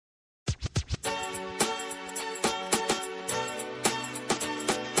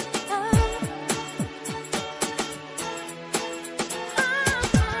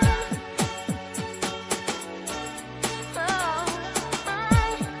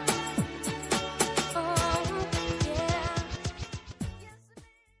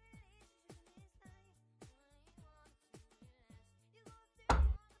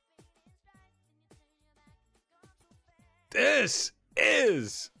This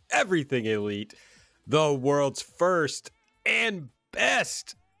is Everything Elite, the world's first and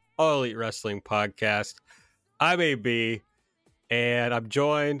best All Elite Wrestling podcast. I'm AB, and I'm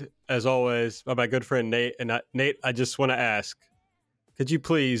joined, as always, by my good friend Nate. And Nate, I just want to ask, could you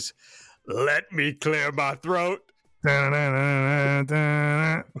please let me clear my throat? Have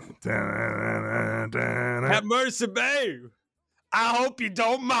mercy, babe. I hope you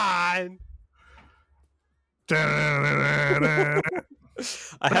don't mind. I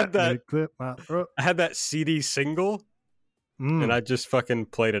had that CD single, and I just fucking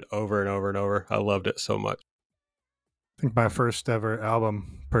played it over and over and over. I loved it so much. I think my first ever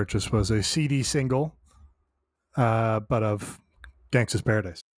album purchase was a CD single, but of Gangsta's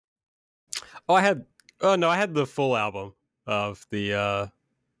Paradise. I had the full album of the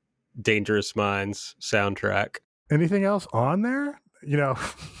Dangerous Minds soundtrack. Anything else on there?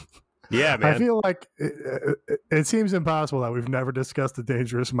 Yeah, man. I feel like it seems impossible that we've never discussed the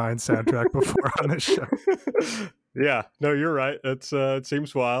Dangerous Minds soundtrack before on this show. Yeah, no, you're right. It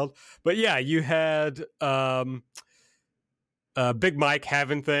seems wild. But yeah, you had Big Mike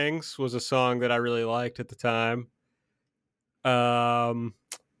Having Things was a song that I really liked at the time. I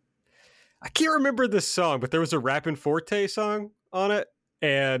can't remember this song, but there was a Rappin' Forte song on it.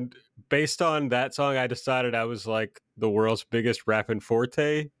 And based on that song, I decided I was like the world's biggest Rappin'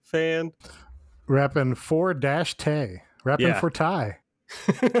 Forte fan. Rappin' for-tay. Rappin' for Ty.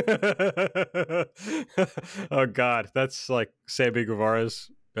 Oh, God. That's like Sammy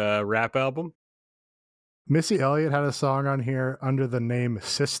Guevara's rap album. Missy Elliott had a song on here under the name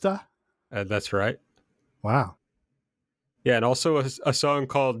Sista. That's right. Wow. Yeah, and also a song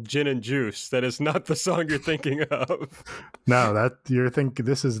called Gin and Juice. That is not the song you're thinking of. No, you're thinking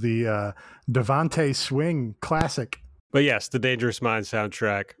this is the Devontae Swing classic. But yes, the Dangerous Minds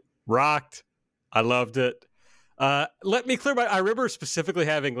soundtrack rocked. I loved it. I remember specifically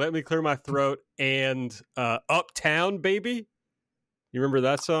having Let Me Clear My Throat and Uptown Baby. You remember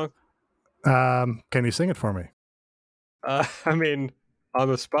that song? Can you sing it for me? I mean, on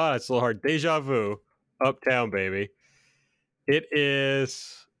the spot, it's a little hard. Deja Vu, Uptown Baby. It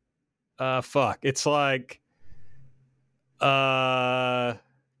is, it's like, God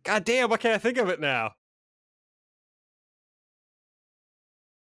damn, why can't I think of it now?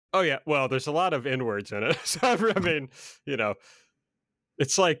 Oh yeah, well, there's a lot of N-words in it. So I mean,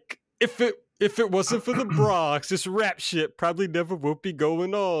 it's like, if it wasn't for the Bronx, this rap shit probably never would be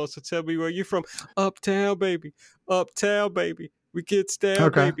going on. So tell me where you're from. Uptown, baby. Uptown, baby. We get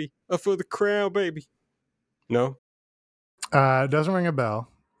down, baby. Up for the crown, baby. No? It doesn't ring a bell.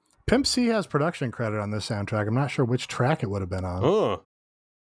 Pimp C has production credit on this soundtrack. I'm not sure which track it would have been on.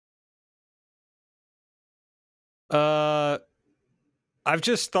 I've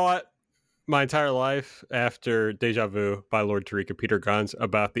just thought my entire life after Deja Vu by Lord Tariq and Peter Guns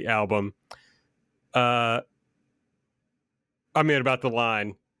about the album. About the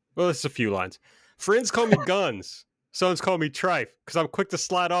line. Well, this is a few lines. Friends call me Guns. Sons call me Trife, because I'm quick to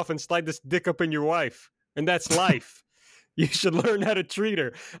slide off and slide this dick up in your wife. And that's life. You should learn how to treat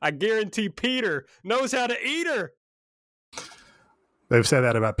her. I guarantee Peter knows how to eat her. They've said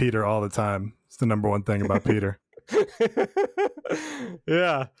that about Peter all the time. It's the number one thing about Peter.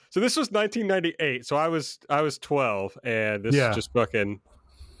 Yeah. So this was 1998. So I was 12, and this just fucking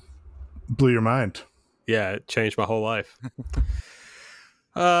blew your mind. Yeah, it changed my whole life.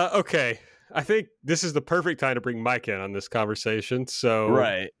 Okay. I think this is the perfect time to bring Mike in on this conversation. So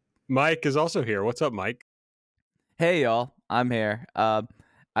right. Mike is also here. What's up, Mike? Hey, y'all. I'm here. I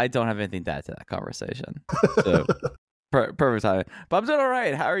don't have anything to add to that conversation. So, perfect timing. But I'm doing all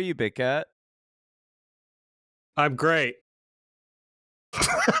right. How are you, Big Cat? I'm great.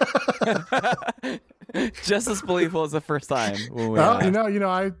 Just as believable as the first time.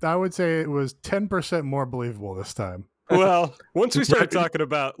 I would say it was 10% more believable this time. Well, once we started talking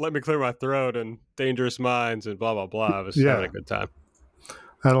about Let Me Clear My Throat and Dangerous Minds and blah, blah, blah, I was having a good time.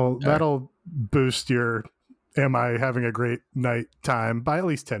 That'll boost your am I having a great night time by at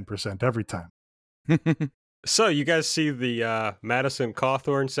least 10% every time. So you guys see the Madison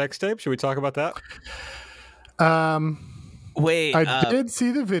Cawthorn sex tape? Should we talk about that? Wait. I did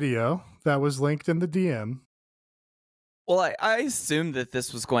see the video that was linked in the DM. Well, I assumed that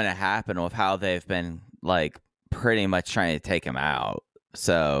this was going to happen with how they've been like pretty much trying to take him out.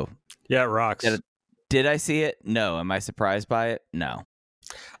 So yeah, it rocks. Did I see it? No. Am I surprised by it? No.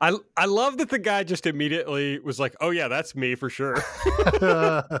 I love that the guy just immediately was like, "Oh yeah, that's me for sure."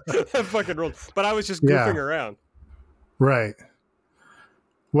 That fucking rolled. But I was just goofing around. Right.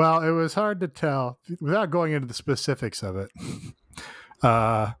 Well, it was hard to tell without going into the specifics of it.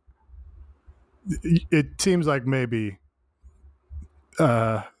 It seems like maybe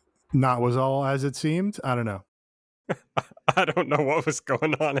not was all as it seemed. I don't know. I don't know what was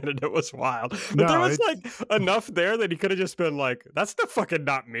going on in it. It was wild. But No, there was like enough there that he could have just been like, that's the fucking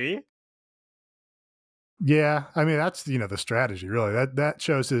not me. Yeah, I mean that's the strategy really. That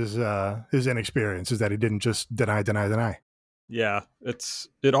shows his inexperience is that he didn't just deny. Yeah,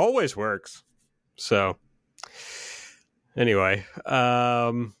 it always works. So anyway,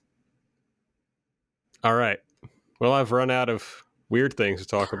 all right. Well, I've run out of weird things to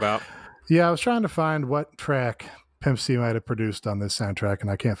talk about. Yeah, I was trying to find what track Pimp C might have produced on this soundtrack,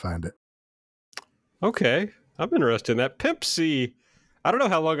 and I can't find it. Okay, I'm interested in that. Pimp C, I don't know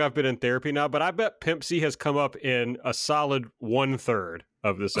how long I've been in therapy now, but I bet Pimp C has come up in a solid 1/3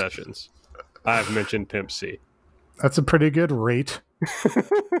 of the sessions. I've mentioned Pimp C. That's a pretty good rate,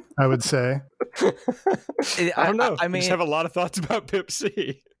 I would say. I don't know. I mean, I just have a lot of thoughts about Pimp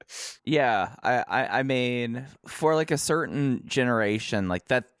C. Yeah, I mean, for like a certain generation, like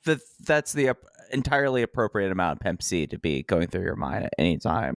that's the entirely appropriate amount of Pimp C to be going through your mind at any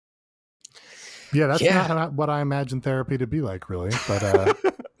time. Yeah, that's not what I imagine therapy to be like, really. But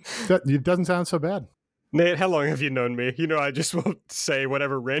it doesn't sound so bad. Nate, how long have you known me? You know, I just won't say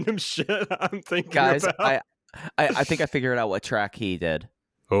whatever random shit I'm thinking Guys, about. I think I figured out what track he did.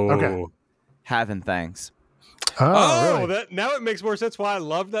 Oh, Okay. Having Thanks. Oh, really? that now it makes more sense why I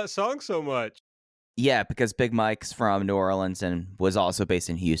love that song so much. Yeah, because Big Mike's from New Orleans and was also based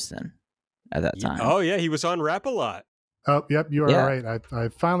in Houston at that time. Oh yeah, he was on Rap a Lot. Oh, yep, you are right. I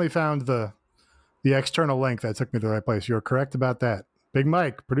finally found the external link that took me to the right place. You're correct about that. Big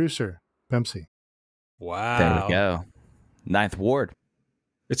Mike, producer, Pimp C. Wow. There we go. Ninth Ward.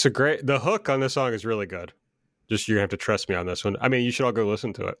 It's the hook on this song is really good. Just you're gonna have to trust me on this one. I mean, you should all go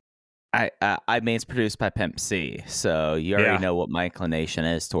listen to it. I mean, it's produced by Pimp C, so you already know what my inclination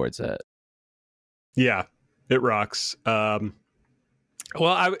is towards it. Yeah, it rocks. Well,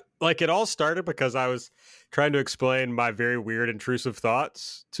 it all started because I was trying to explain my very weird, intrusive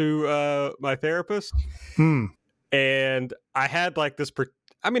thoughts to my therapist, and I had like this.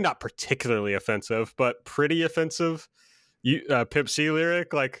 Not particularly offensive, but pretty offensive. Pimp C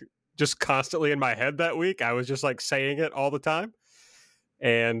lyric, like just constantly in my head that week. I was just like saying it all the time.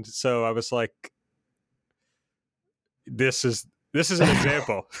 And so I was like, this is an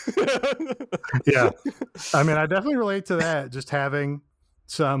example. Yeah. I mean, I definitely relate to that. Just having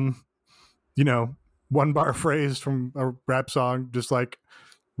some, one bar phrase from a rap song, just like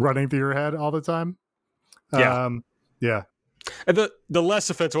running through your head all the time. Yeah. Yeah. And the less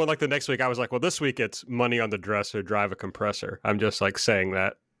offensive one, like the next week, I was like, well, this week it's money on the dresser, drive a compressor. I'm just like saying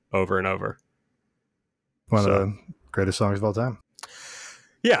that over and over. One of the greatest songs of all time.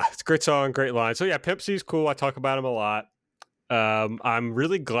 Yeah, it's a great song, great line. So yeah, Pimp C's cool. I talk about him a lot. I'm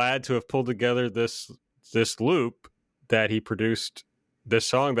really glad to have pulled together this loop that he produced this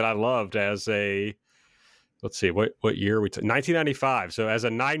song that I loved as a, let's see, what year are we 1995. So as a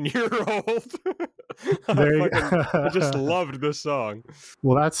 9-year-old, I just loved this song.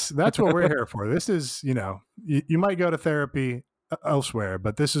 Well, that's what we're here for. This is, you might go to therapy elsewhere,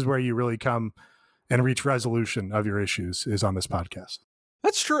 but this is where you really come and reach resolution of your issues is on this podcast.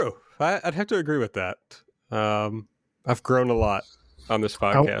 That's true. I'd have to agree with that. I've grown a lot on this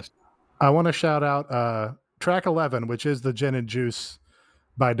podcast. I want to shout out track 11, which is the Gin and Juice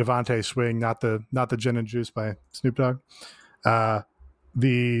by Devontae Swing, not the Gin and Juice by Snoop Dogg.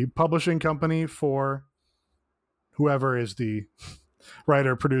 The publishing company for whoever is the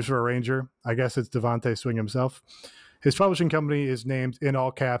writer, producer, arranger, I guess it's Devontae Swing himself. His publishing company is named in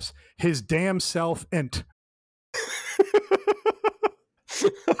all caps, His Damn Self Int.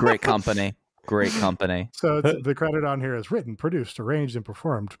 Great company. So the credit on here is written, produced, arranged, and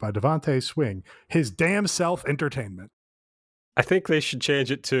performed by Devontae Swing, His Damn Self Entertainment. I think they should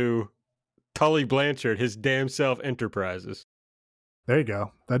change it to Tully Blanchard, His Damn Self Enterprises. There you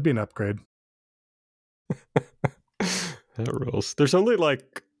go. That'd be an upgrade. That rules. There's only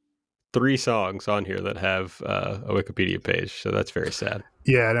like 3 songs on here that have a Wikipedia page, so that's very sad.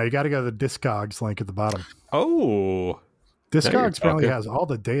 Yeah, no, you got to go to the Discogs link at the bottom. Oh. Discogs apparently has all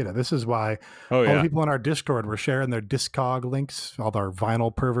the data. This is why all the people in our Discord were sharing their Discog links, all our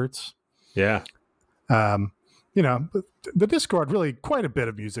vinyl perverts. Yeah. The Discord, really quite a bit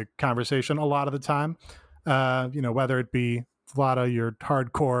of music conversation a lot of the time. Whether it be a lot of your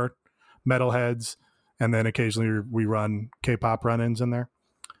hardcore metalheads, and then occasionally we run K-pop run-ins in there.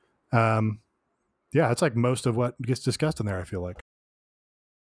 It's like most of what gets discussed in there, I feel like.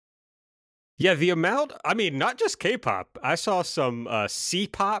 Yeah, the amount, not just K-pop. I saw some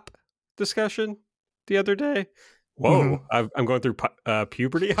C-pop discussion the other day, Whoa, I'm going through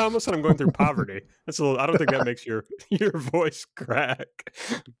puberty. I almost said I'm going through poverty. That's a little. I don't think that makes your voice crack.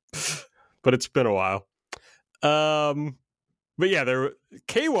 But it's been a while. But yeah, there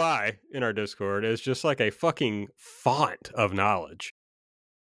KY in our Discord is just like a fucking font of knowledge.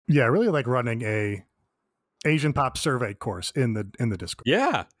 Yeah, I really like running a Asian pop survey course in the Discord.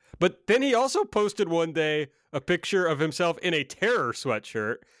 Yeah. But then he also posted one day a picture of himself in a Terror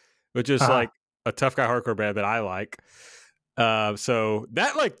sweatshirt, which is like a tough guy hardcore band that I like. So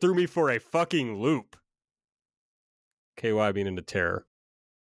that like threw me for a fucking loop. KY being into Terror.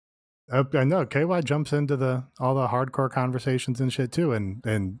 I know KY jumps into all the hardcore conversations and shit too,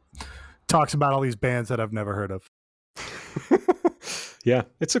 and talks about all these bands that I've never heard of. Yeah,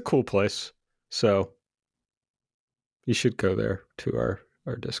 it's a cool place. So you should go there to our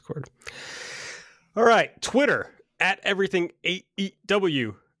Discord. All right, Twitter at everything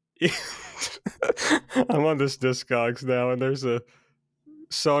AEW. I'm on this Discogs now, and there's a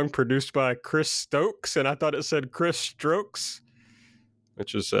song produced by Chris Stokes, and I thought it said Chris Strokes,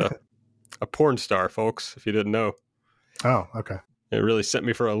 which is a porn star, folks, if you didn't know. Oh, okay. It really sent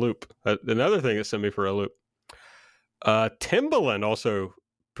me for a loop. Another thing that sent me for a loop. Timbaland also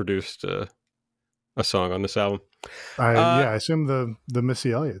produced a song on this album. I assume the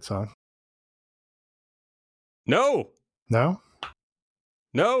Missy Elliott song. No,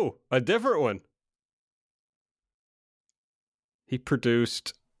 a different one. He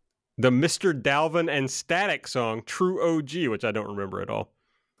produced the Mr. Dalvin and Static song, True OG, which I don't remember at all.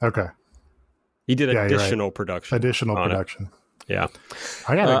 Okay. He did additional production. Additional production. It. Yeah.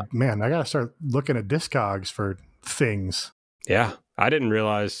 I gotta start looking at Discogs for things. Yeah. I didn't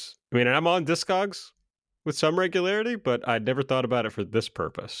realize. I mean, I'm on Discogs with some regularity, but I never thought about it for this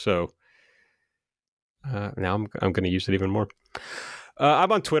purpose. So now I'm going to use it even more.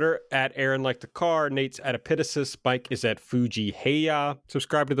 I'm on Twitter at Aaron Like the Car. Nate's at Epitasis. Mike is at Fuji Heya.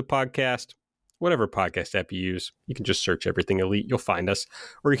 Subscribe to the podcast. Whatever podcast app you use, you can just search Everything Elite. You'll find us.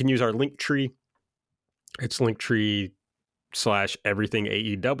 Or you can use our link tree. It's linktree/everything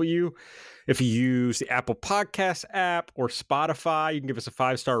AEW. If you use the Apple Podcast app or Spotify, you can give us a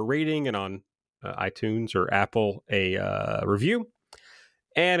 5-star rating and on iTunes or Apple a review.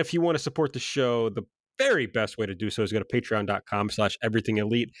 And if you want to support the show, the very best way to do so is go to patreon.com/everything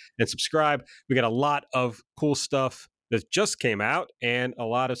elite and subscribe. We got a lot of cool stuff that just came out and a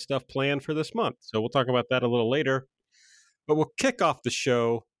lot of stuff planned for this month. So we'll talk about that a little later. But we'll kick off the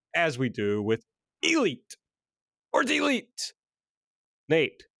show as we do with Elite or Delete.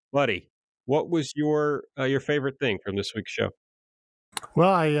 Nate, buddy, what was your favorite thing from this week's show?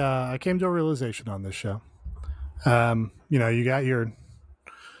 Well, I came to a realization on this show. You got your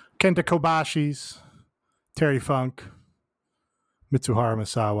Kenta Kobashis, Terry Funk, Mitsuharu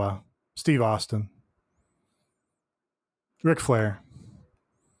Misawa, Steve Austin, Ric Flair,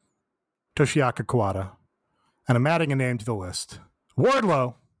 Toshiaki Kawada, and I'm adding a name to the list.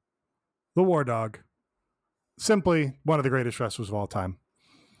 Wardlow, the War Dog, simply one of the greatest wrestlers of all time.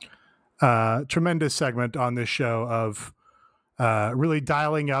 Tremendous segment on this show of really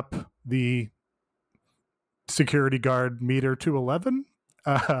dialing up the security guard meter to 11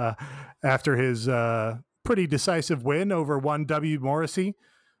 after his pretty decisive win over one W. Morrissey,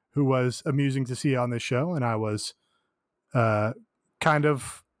 who was amusing to see on this show. And I was kind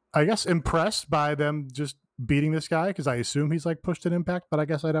of, I guess, impressed by them just beating this guy, because I assume he's like pushed an Impact, but I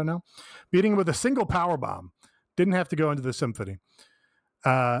guess I don't know. Beating him with a single power bomb. Didn't have to go into the symphony.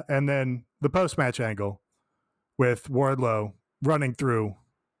 And then the post-match angle with Wardlow running through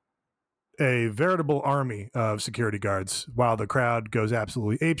a veritable army of security guards while the crowd goes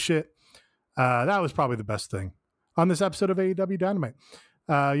absolutely apeshit. That was probably the best thing on this episode of AEW Dynamite.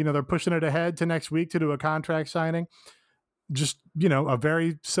 They're pushing it ahead to next week to do a contract signing. Just, a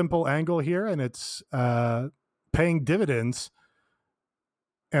very simple angle here, and it's paying dividends.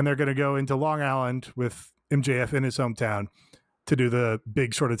 And they're going to go into Long Island with MJF in his hometown to do the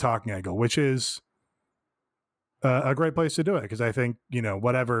big sort of talking angle, which is a great place to do it. Because I think,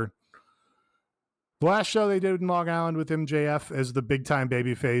 whatever the last show they did in Long Island with MJF as the big time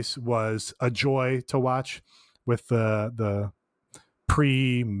babyface was a joy to watch, with the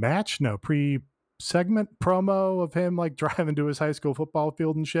pre-segment promo of him like driving to his high school football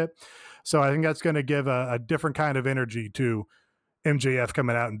field and shit. So I think that's going to give a different kind of energy to MJF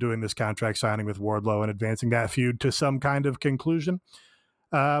coming out and doing this contract signing with Wardlow and advancing that feud to some kind of conclusion.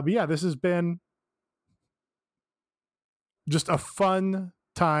 But yeah, this has been just a fun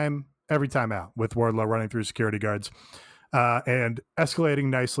time every time out with Wardlow running through security guards and escalating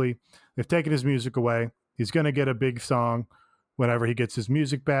nicely. They've taken his music away. He's going to get a big song whenever he gets his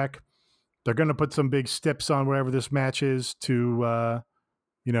music back. they're going to put some big steps on whatever this match is to,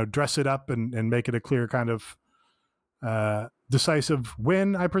 dress it up and make it a clear kind of decisive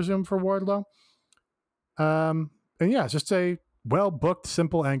win, I presume, for Wardlow. And yeah, it's just a well-booked,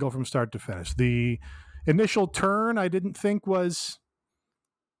 simple angle from start to finish. The initial turn, I didn't think was,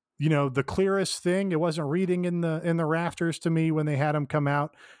 the clearest thing. It wasn't reading in the rafters to me when they had him come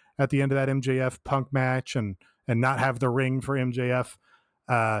out at the end of that MJF Punk match and not have the ring for MJF.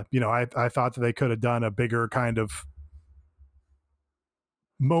 I thought that they could have done a bigger kind of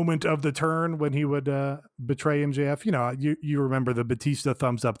moment of the turn when he would betray MJF. You remember the Batista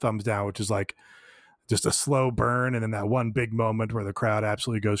thumbs up, thumbs down, which is like just a slow burn, and then that one big moment where the crowd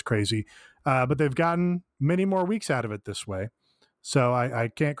absolutely goes crazy. But they've gotten many more weeks out of it this way, so I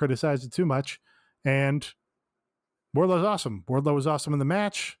can't criticize it too much. And Wardlow's awesome. Wardlow was awesome in the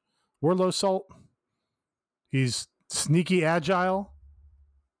match. Wardlow's salt. He's sneaky agile.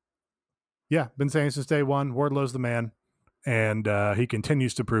 Yeah, been saying since day one, Wardlow's the man. And he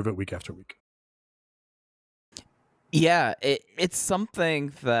continues to prove it week after week. Yeah, it's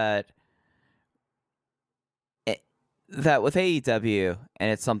something that with AEW,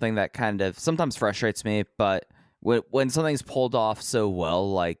 and it's something that kind of sometimes frustrates me, but when something's pulled off so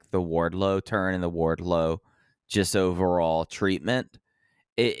well, like the Wardlow turn and the Wardlow just overall treatment,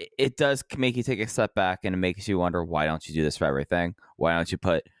 it does make you take a step back, and it makes you wonder, why don't you do this for everything? Why don't you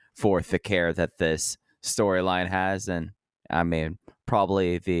put forth the care that this storyline has? And I mean,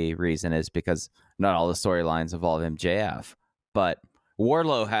 probably the reason is because not all the storylines involve MJF, but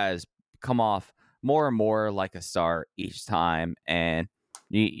Wardlow has come off more and more like a star each time. And,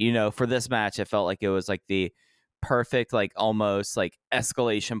 for this match, it felt like it was like the perfect, like almost like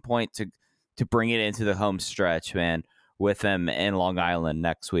escalation point to bring it into the home stretch, man, with them in Long Island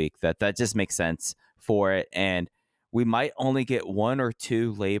next week. That just makes sense for it. And we might only get 1 or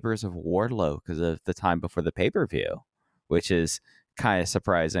 2 labors of Wardlow because of the time before the pay-per-view, which is kind of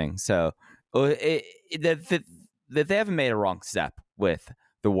surprising. So that they haven't made a wrong step with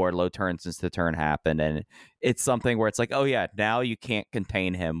the Wardlow turn since the turn happened. And it's something where it's like, oh yeah, now you can't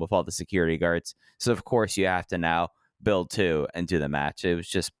contain him with all the security guards. So of course you have to now build to and do the match. It was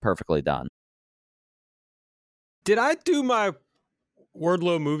just perfectly done. Did I do my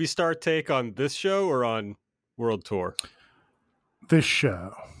Wardlow movie star take on this show or on World Tour? This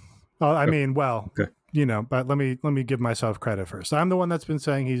show. Well, I mean, okay. But let me give myself credit first. I'm the one that's been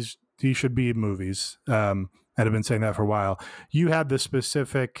saying he should be in movies, and have been saying that for a while. You had the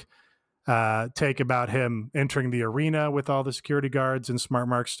specific take about him entering the arena with all the security guards and Smart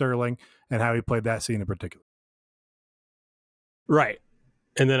Mark Sterling, and how he played that scene in particular. Right,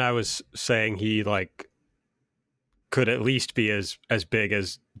 and then I was saying he could at least be as big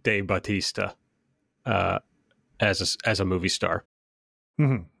as Dave Bautista as a movie star.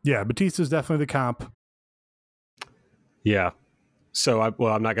 Mm-hmm. Yeah, Batista's definitely the comp. Yeah. So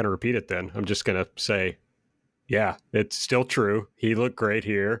I'm not going to repeat it then. I'm just going to say, yeah, it's still true. He looked great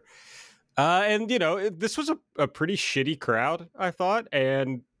here. And, this was a pretty shitty crowd, I thought.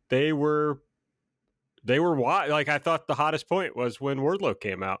 And they were wild. Like, I thought the hottest point was when Wardlow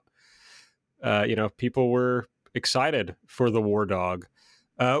came out. People were excited for the War Dog.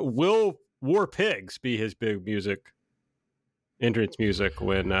 Will War Pigs be his big entrance music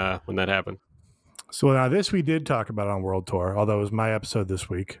when that happened? So now this we did talk about on World Tour, although it was my episode this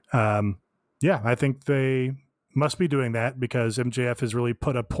week. Yeah, I think they must be doing that because MJF has really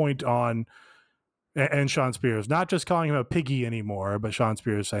put a point on, and Sean Spears, not just calling him a piggy anymore, but Sean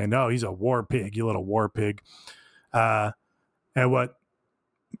Spears saying, no, he's a war pig, you little war pig. And what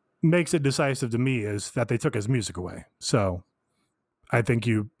makes it decisive to me is that they took his music away. So I think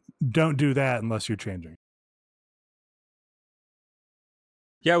you don't do that unless you're changing.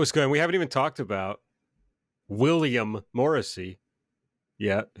 Yeah, I was going. We haven't even talked about William Morrissey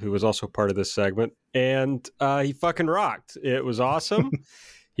yet, who was also part of this segment. And he fucking rocked. It was awesome.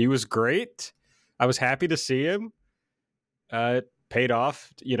 He was great. I was happy to see him. It paid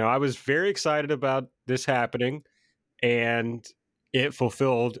off. I was very excited about this happening, and it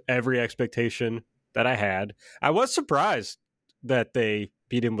fulfilled every expectation that I had. I was surprised that they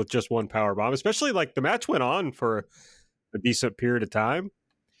beat him with just one powerbomb, especially the match went on for a decent period of time.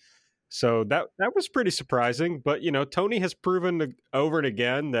 So that was pretty surprising. But, Tony has proven over and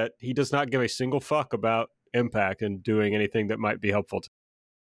again that he does not give a single fuck about Impact and doing anything that might be helpful.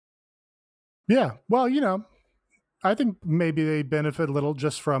 Yeah. Well, I think maybe they benefit a little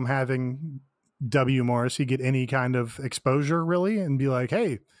just from having W. Morrissey get any kind of exposure, really, and be like,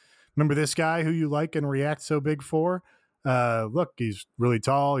 hey, remember this guy who you like and react so big for? Look, he's really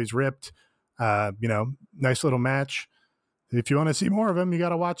tall. He's ripped. Nice little match. if you want to see more of him, you got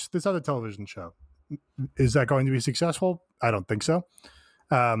to watch this other television show. Is that going to be successful? I don't think so.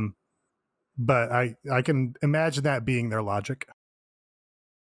 But I can imagine that being their logic.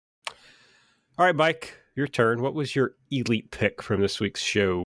 All right, Mike, your turn. What was your elite pick from this week's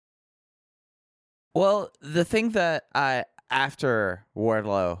show? Well, the thing that after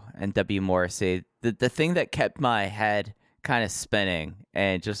Wardlow and W. Morrissey, the thing that kept my head kind of spinning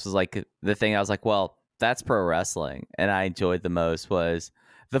and just was like the thing I was like, well, that's pro wrestling, and I enjoyed the most was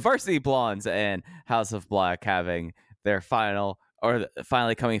the Varsity Blondes and House of Black having their finally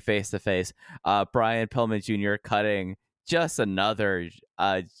coming face to face. Brian Pillman Jr. cutting just another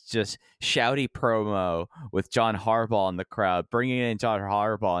just shouty promo with John Harbaugh in the crowd, bringing in John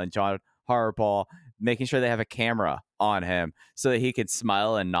Harbaugh, and John Harbaugh making sure they have a camera on him so that he could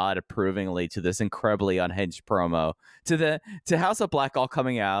smile and nod approvingly to this incredibly unhinged promo. To House of Black all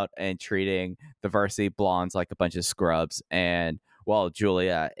coming out and treating the Varsity Blondes like a bunch of scrubs, and while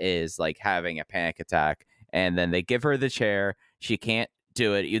Julia is like having a panic attack, and then they give her the chair. She can't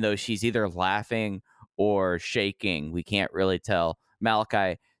do it, even though she's either laughing or shaking. We can't really tell.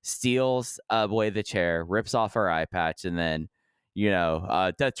 Malachi steals away the chair, rips off her eye patch, and then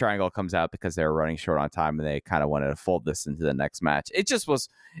Death Triangle comes out because they were running short on time and they kind of wanted to fold this into the next match. It just was,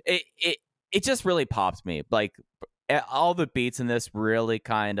 it just really popped me. Like all the beats in this really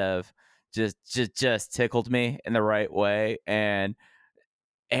kind of just tickled me in the right way. And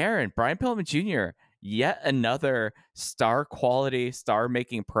Brian Pillman Jr., yet another star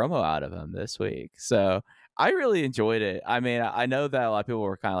making promo out of him this week. So I really enjoyed it. I mean, I know that a lot of people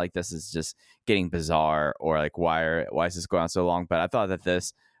were kind of like, this is just getting bizarre, or like, why is this going on so long? But I thought that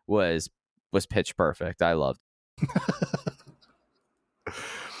this was pitch perfect. I loved it.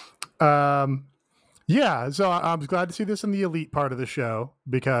 Yeah, so I'm glad to see this in the elite part of the show,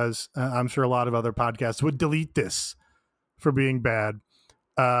 because I'm sure a lot of other podcasts would delete this for being bad.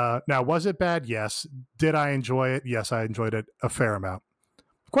 Now, was it bad? Yes. Did I enjoy it? Yes, I enjoyed it a fair amount.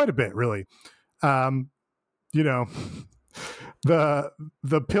 Quite a bit, really. The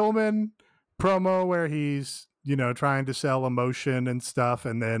Pillman promo where he's, trying to sell emotion and stuff,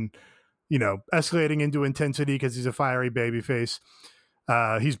 and then, escalating into intensity because he's a fiery babyface.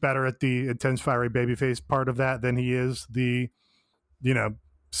 He's better at the intense fiery babyface part of that than he is the,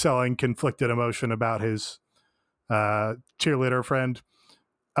 selling conflicted emotion about his cheerleader friend.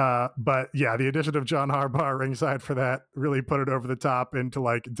 But yeah, the addition of John Harbaugh ringside for that really put it over the top into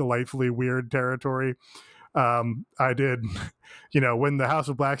like delightfully weird territory. I did, when the House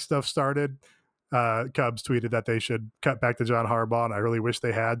of Black stuff started, Cubs tweeted that they should cut back to John Harbaugh, and I really wish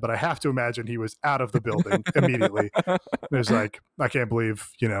they had, but I have to imagine he was out of the building immediately. There's like, I can't believe,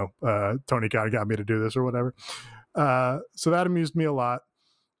 Tony Khan got me to do this or whatever. So that amused me a lot.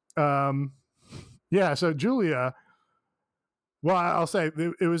 Yeah, so Julia, well, I'll say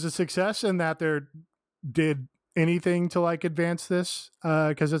it was a success in that there did anything to like advance this,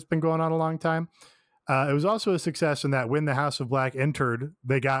 because it's been going on a long time. It was also a success in that when the House of Black entered,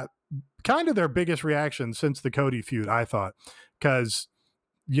 they got kind of their biggest reaction since the Cody feud, I thought, because,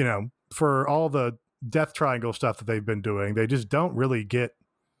 for all the Death Triangle stuff that they've been doing, they just don't really get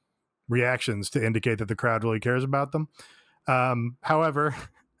reactions to indicate that the crowd really cares about them. However,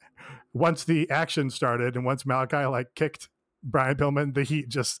 once the action started and once Malachi kicked Brian Pillman, the heat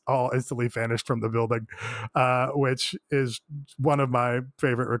just all instantly vanished from the building, which is one of my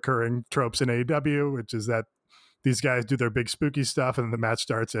favorite recurring tropes in AEW, which is that these guys do their big spooky stuff and then the match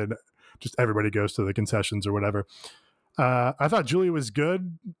starts and just everybody goes to the concessions or whatever. I thought Julia was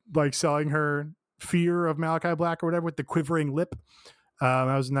good, like selling her fear of Malachi Black or whatever with the quivering lip.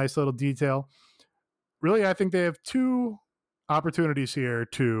 That was a nice little detail. Really, I think they have two opportunities here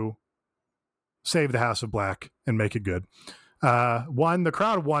to save the House of Black and make it good. One, the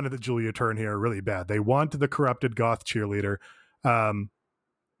crowd wanted the Julia turn here really bad. They wanted the corrupted goth cheerleader.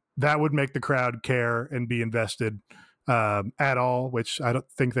 That would make the crowd care and be invested at all, which I don't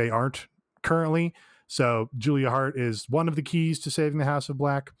think they aren't currently. So Julia Hart is one of the keys to saving the House of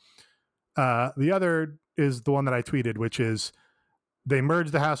Black. The other is the one that I tweeted, which is they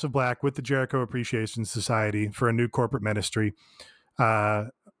merged the House of Black with the Jericho Appreciation Society for a new corporate ministry.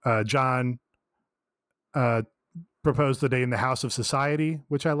 John proposed the day in the House of Society,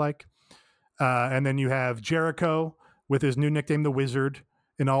 which I like. And then you have Jericho with his new nickname, the Wizard,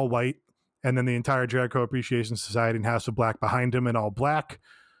 in all white. And then the entire Jericho Appreciation Society and House of Black behind him in all black.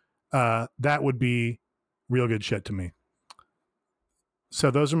 That would be real good shit to me. So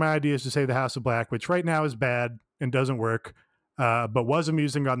those are my ideas to save the House of Black, which right now is bad and doesn't work, but was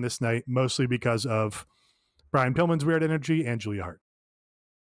amusing on this night, mostly because of Brian Pillman's weird energy and Julia Hart.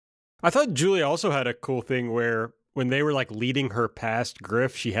 I thought Julia also had a cool thing where when they were like leading her past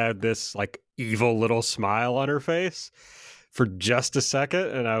Griff, she had this like evil little smile on her face for just a second,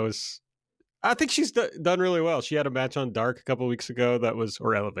 and I think she's done really well. She had a match on Dark a couple weeks ago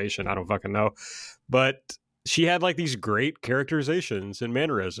or Elevation, I don't fucking know, but she had like these great characterizations and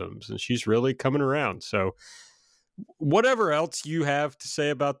mannerisms, and she's really coming around. So whatever else you have to say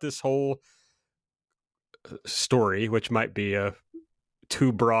about this whole story, which might be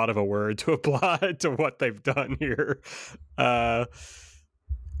too broad of a word to apply to what they've done here,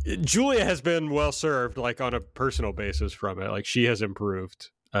 Julia has been well served, like on a personal basis from it. Like she has improved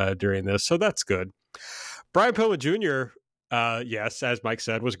during this, so that's good. Brian Pillman Jr., yes, as Mike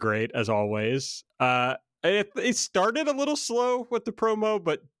said, was great as always. It started a little slow with the promo,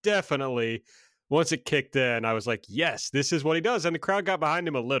 but definitely once it kicked in, I was like, yes, this is what he does. And the crowd got behind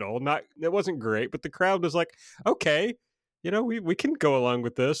him a little. It wasn't great, but the crowd was like, okay, we can go along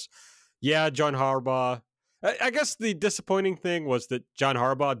with this. Yeah, John Harbaugh. I guess the disappointing thing was that John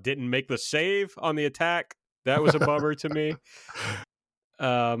Harbaugh didn't make the save on the attack. That was a bummer to me.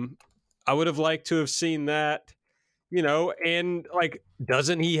 I would have liked to have seen that, and like,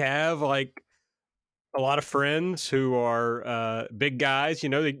 doesn't he have like a lot of friends who are big guys?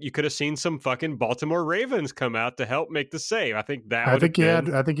 You could have seen some fucking Baltimore Ravens come out to help make the save. I think I think he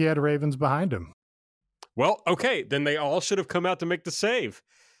had Ravens behind him. Well, okay, then they all should have come out to make the save.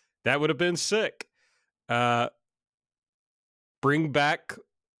 That would have been sick. Bring back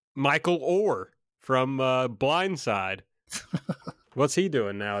Michael Orr from Blindside. What's he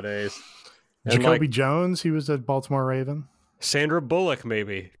doing nowadays? Jacoby Jones, he was a Baltimore Raven. Sandra Bullock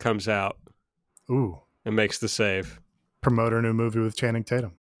maybe comes out. Ooh. And makes the save. Promote her new movie with Channing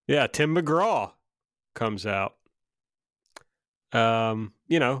Tatum. Yeah, Tim McGraw comes out. I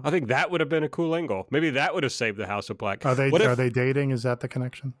think that would have been a cool angle. Maybe that would have saved the House of Black. Are they dating? Is that the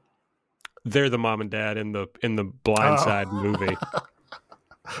connection? They're the mom and dad in the Blindside movie.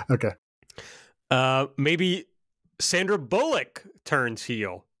 Okay. Maybe Sandra Bullock turns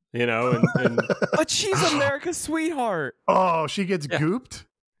heel, and but she's America's sweetheart. Oh, she gets gooped?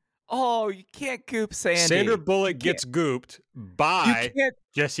 Oh, you can't goop Sandy. Sandra Bullock gets gooped by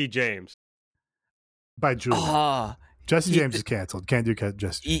Jesse James. By Julia. Jesse James is canceled. Can't do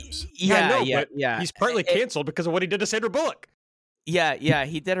Jesse James. Yeah. He's partly canceled because of what he did to Sandra Bullock. Yeah,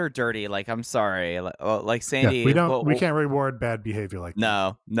 he did her dirty. Like, I'm sorry. Like Sandy. Yeah, we can't reward bad behavior like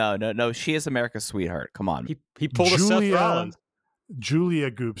that. No. She is America's sweetheart. Come on. He pulled a Seth Rollins.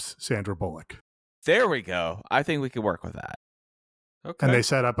 Julia goops Sandra Bullock. There we go. I think we could work with that. Okay. And they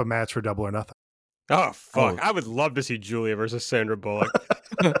set up a match for Double or Nothing. Oh, fuck. I would love to see Julia versus Sandra Bullock.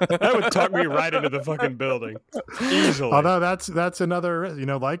 That would talk me right into the fucking building. Easily. Although that's another,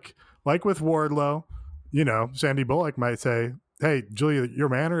 like with Wardlow, Sandy Bullock might say, hey, Julia, your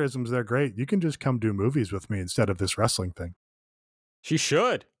mannerisms, they're great. You can just come do movies with me instead of this wrestling thing. She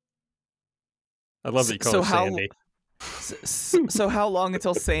should. I love that you call her Sandy. So how long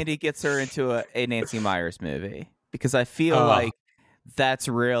until Sandy gets her into a Nancy Myers movie? Because I feel like that's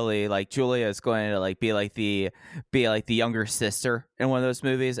really like Julia is going to like be like the younger sister in one of those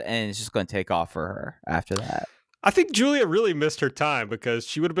movies, and it's just going to take off for her after that. I think Julia really missed her time because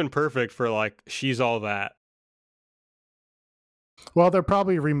she would have been perfect for like She's All That. Well, they're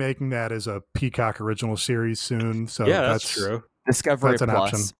probably remaking that as a Peacock original series soon. So yeah, that's true. Discovery that's an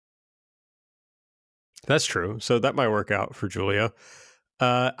Plus. option. That's true. So that might work out for Julia.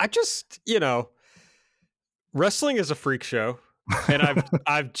 I just, wrestling is a freak show, and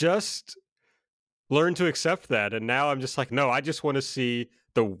I've just learned to accept that. And now I'm just like, no, I just want to see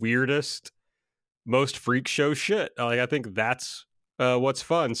the weirdest, most freak show shit. Like, I think that's what's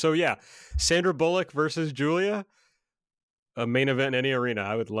fun. So yeah, Sandra Bullock versus Julia, a main event in any arena.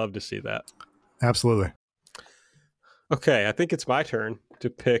 I would love to see that. Absolutely. Okay, I think it's my turn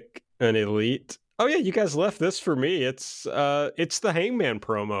to pick an elite. Oh yeah, you guys left this for me. It's the Hangman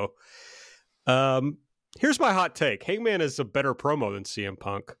promo. Here's my hot take. Hangman is a better promo than CM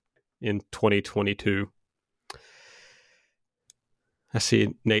Punk in 2022. I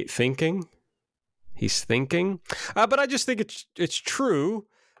see Nate thinking. He's thinking. But I just think it's true,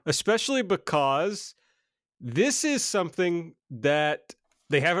 especially because this is something that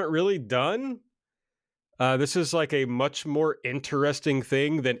they haven't really done. This is like a much more interesting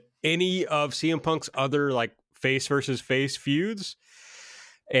thing than any of CM Punk's other like face versus face feuds.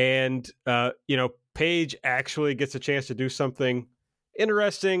 And, Page actually gets a chance to do something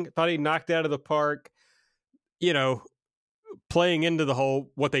interesting. Thought he knocked out of the park, playing into the whole,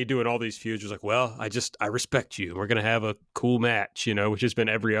 what they do in all these feuds was like, well, I respect you. We're going to have a cool match, which has been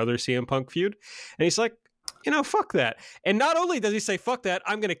every other CM Punk feud. And he's like, Fuck that. And not only does he say, fuck that,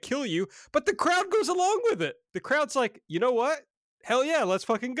 I'm going to kill you, but the crowd goes along with it. The crowd's like, you know what? Hell yeah, let's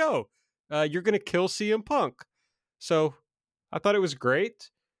fucking go. You're going to kill CM Punk. So I thought it was great.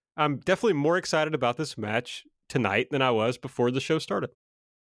 I'm definitely more excited about this match tonight than I was before the show started.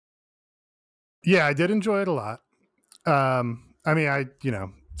 Yeah, I did enjoy it a lot. CM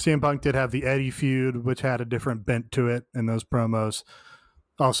Punk did have the Eddie feud, which had a different bent to it in those promos.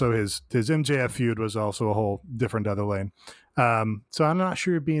 Also, his MJF feud was also a whole different other lane. So I'm not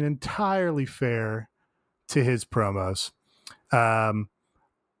sure being entirely fair to his promos.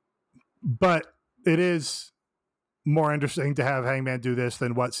 But it is more interesting to have Hangman do this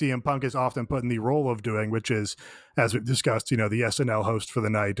than what CM Punk is often put in the role of doing, which is, as we've discussed, the SNL host for the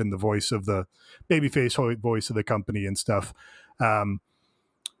night and the voice of the babyface voice of the company and stuff.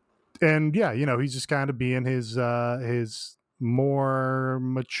 And yeah, he's just kind of being his more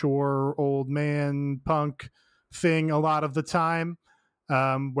mature old man Punk thing a lot of the time.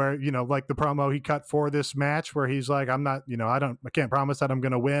 Where, like the promo he cut for this match where he's like, I'm not, I can't promise that I'm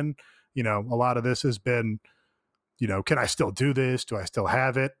going to win. A lot of this has been, can I still do this? Do I still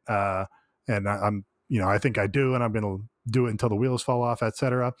have it? And I'm, I think I do, and I'm going to do it until the wheels fall off,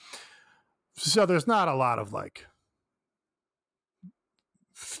 etc. So there's not a lot of like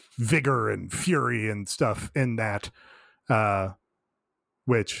vigor and fury and stuff in that,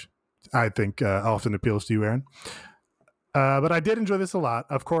 which I think often appeals to you, Aaron. But I did enjoy this a lot.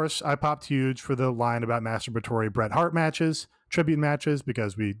 Of course, I popped huge for the line about masturbatory Bret Hart matches, tribute matches,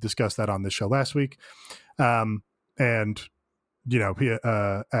 because we discussed that on this show last week. And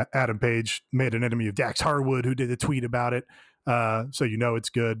Adam Page made an enemy of Dax Harwood, who did a tweet about it. So it's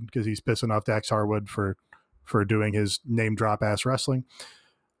good because he's pissing off Dax Harwood for doing his name drop ass wrestling.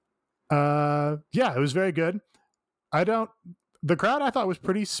 It was very good. The crowd I thought was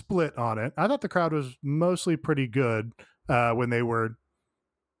pretty split on it. I thought the crowd was mostly pretty good when they were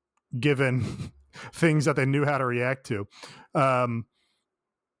given things that they knew how to react to.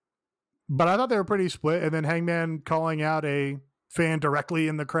 But I thought they were pretty split. And then Hangman calling out a fan directly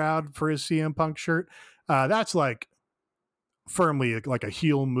in the crowd for his CM Punk shirt. That's like firmly like a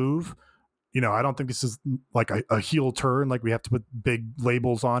heel move. I don't think this is like a heel turn. Like we have to put big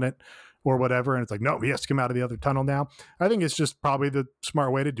labels on it or whatever. And it's like, no, he has to come out of the other tunnel now. I think it's just probably the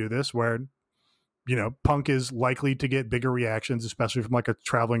smart way to do this where, Punk is likely to get bigger reactions, especially from like a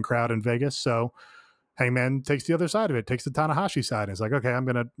traveling crowd in Vegas. So Hangman takes the other side of it, takes the Tanahashi side. And it's like, okay, I'm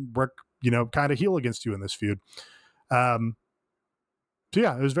going to work, kind of heel against you in this feud. So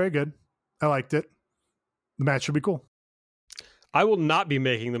yeah, it was very good. I liked it. The match should be cool. I will not be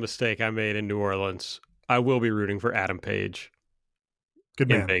making the mistake I made in New Orleans. I will be rooting for Adam Page. Good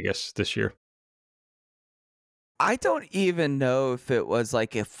man. In Vegas this year. I don't even know if it was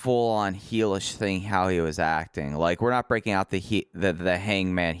like a full-on heelish thing how he was acting. Like we're not breaking out the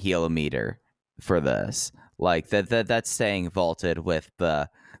Hangman heel-o-meter for this. Like that's staying vaulted with the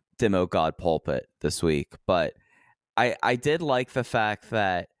Demo God pulpit this week. But I did like the fact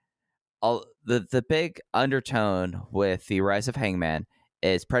that the big undertone with the Rise of Hangman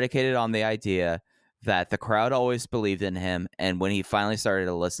is predicated on the idea that the crowd always believed in him, and when he finally started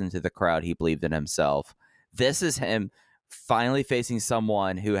to listen to the crowd, he believed in himself. This is him finally facing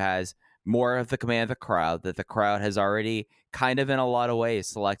someone who has more of the command of the crowd, that the crowd has already kind of in a lot of ways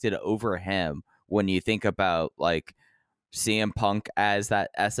selected over him when you think about like CM Punk as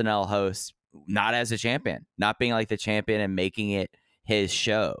that SNL host, not as a champion, not being like the champion and making it his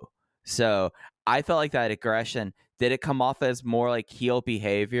show. So I felt like that aggression, did it come off as more like heel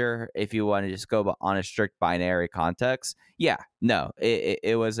behavior if you want to just go on a strict binary context? Yeah, no,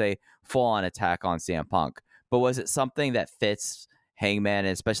 it was a full-on attack on CM Punk. But was it something that fits Hangman,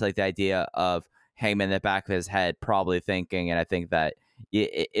 and especially like the idea of Hangman in the back of his head probably thinking, and I think that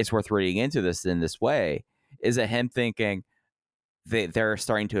it's worth reading into this in this way, is it him thinking they're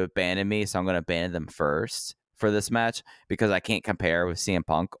starting to abandon me, so I'm going to abandon them first for this match because I can't compare with CM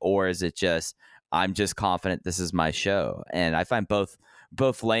Punk? Or is it just, I'm just confident this is my show? And I find both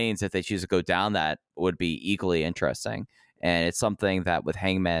lanes, if they choose to go down that, would be equally interesting. And it's something that with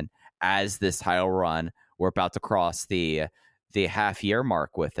Hangman, as this title run, we're about to cross the half year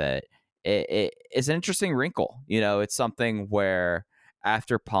mark with it. It's an interesting wrinkle. It's something where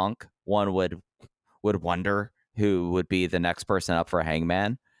after Punk, one would wonder who would be the next person up for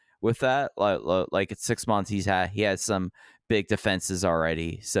Hangman with that. Like it's 6 months, he has some big defenses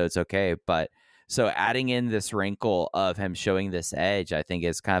already, so it's okay. But so adding in this wrinkle of him showing this edge, I think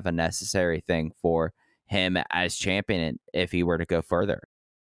is kind of a necessary thing for him as champion if he were to go further.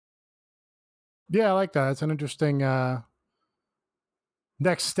 Yeah, I like that. It's an interesting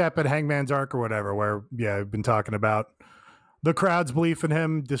next step at Hangman's Arc or whatever, where I've been talking about the crowd's belief in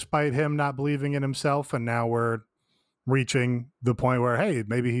him despite him not believing in himself, and now we're reaching the point where, hey,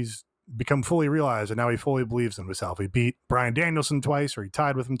 maybe he's become fully realized and now he fully believes in himself. He beat Bryan Danielson twice, or he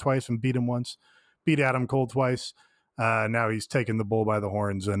tied with him twice and beat him once, beat Adam Cole twice. Now he's taken the bull by the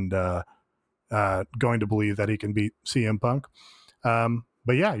horns and going to believe that he can beat CM Punk.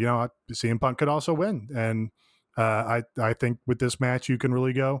 But yeah, CM Punk could also win. And I think with this match, you can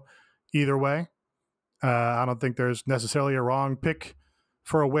really go either way. I don't think there's necessarily a wrong pick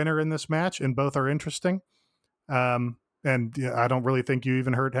for a winner in this match, and both are interesting. And I don't really think you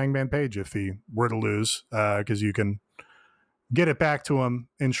even hurt Hangman Page if he were to lose, because you can get it back to him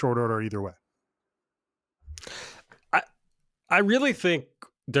in short order either way. I really think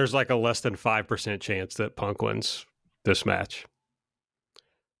there's like a less than 5% chance that Punk wins this match.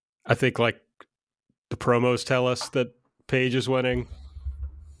 I think like the promos tell us that Page is winning.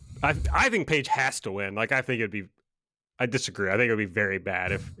 I think Page has to win. Like, I disagree. I think it would be very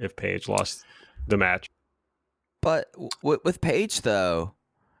bad if Page lost the match. But with Page, though,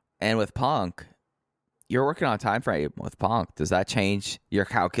 and with Punk, you're working on a time frame with Punk. Does that change your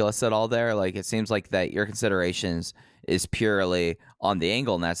calculus at all there? Like, it seems like that your considerations is purely on the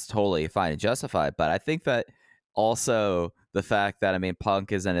angle, and that's totally fine and justified. But I think that also the fact that,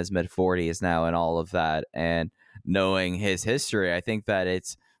 Punk is in his mid-40s now and all of that, and knowing his history, I think that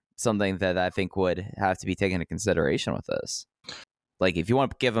it's something that I think would have to be taken into consideration with this. Like, if you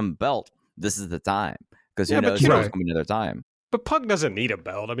want to give him a belt, this is the time, because who knows what's coming another time. But Punk doesn't need a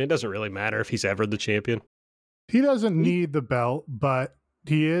belt. It doesn't really matter if he's ever the champion. He doesn't need the belt, but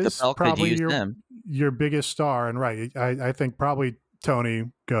he is probably your biggest star. And I think probably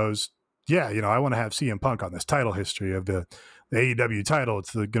Tony goes, I want to have CM Punk on this title history of the AEW title.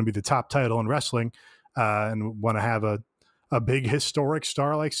 It's going to be the top title in wrestling, and want to have a big historic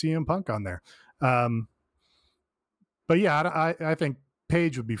star like CM Punk on there. But yeah, I think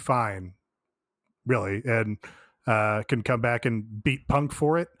Page would be fine, really, and can come back and beat Punk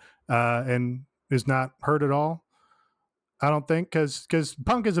for it, and is not hurt at all. I don't think, because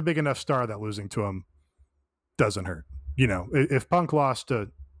Punk is a big enough star that losing to him doesn't hurt. If Punk lost to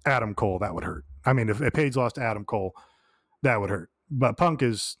Adam Cole, that would hurt. If Page lost to Adam Cole, that would hurt. But Punk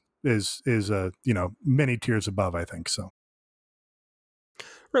is many tiers above, I think so.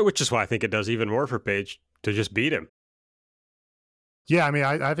 Right, which is why I think it does even more for Page to just beat him. Yeah,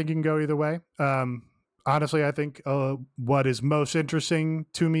 I think you can go either way. Honestly, I think what is most interesting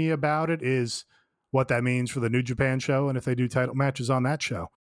to me about it is what that means for the New Japan show, and if they do title matches on that show.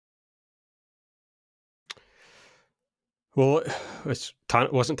 Well,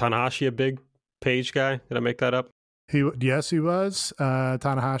 wasn't Tanahashi a big Page guy? Did I make that up? Yes, he was.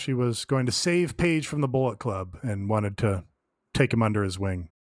 Tanahashi was going to save Page from the Bullet Club and wanted to take him under his wing.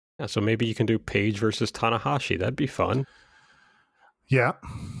 Yeah, so maybe you can do Page versus Tanahashi. That'd be fun. Yeah.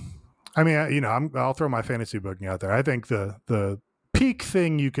 I'll throw my fantasy booking out there. I think the peak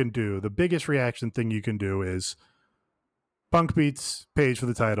thing you can do, the biggest reaction thing you can do is Punk beats Page for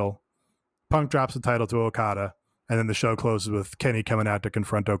the title. Punk drops the title to Okada, and then the show closes with Kenny coming out to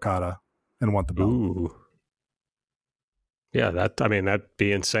confront Okada and want the belt. Ooh. Yeah, that'd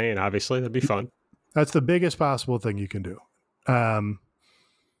be insane. Obviously, that'd be fun. That's the biggest possible thing you can do. And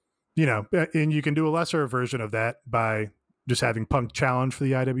you can do a lesser version of that by just having Punk challenge for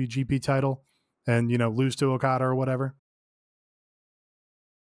the IWGP title and, lose to Okada or whatever.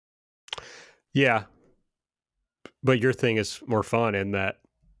 Yeah. But your thing is more fun in that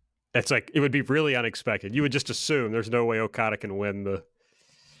it's like, it would be really unexpected. You would just assume there's no way Okada can win the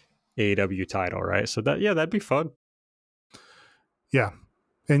AEW title, right? So that'd be fun. Yeah.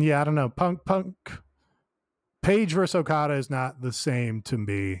 And I don't know. Punk Page versus Okada is not the same to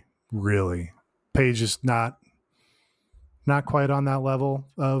me, really. Page is not quite on that level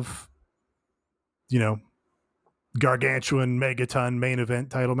of, gargantuan megaton main event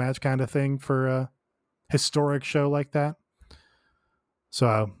title match kind of thing for a historic show like that.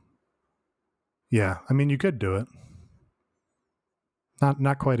 So, yeah, you could do it.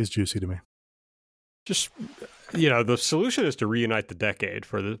 Not quite as juicy to me. Just, the solution is to reunite the decade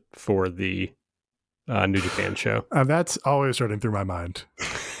for the New Japan show. That's always running through my mind.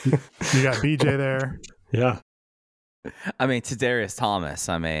 You got BJ there. Yeah. To Darius Thomas,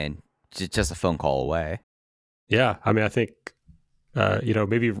 just a phone call away. Yeah. I think,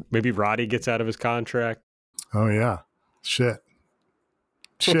 maybe Roddy gets out of his contract. Oh, yeah. Shit.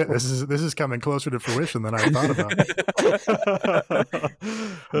 This is coming closer to fruition than I thought about.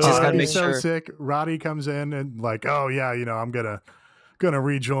 Just gotta make so sure. Sick. Roddy comes in and like, oh yeah, I'm gonna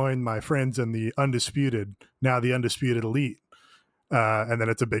rejoin my friends in the undisputed Elite. and then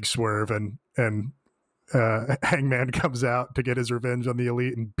it's a big swerve, and Hangman comes out to get his revenge on the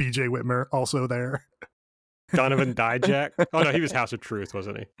Elite, and BJ Whitmer also there. Donovan Dijak. Oh no, he was House of Truth,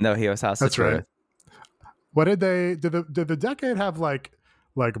 wasn't he? No, he was House of That's Truth. right. What did the Decade have like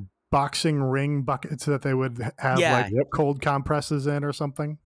boxing ring buckets that they would have Yeah. like cold compresses in or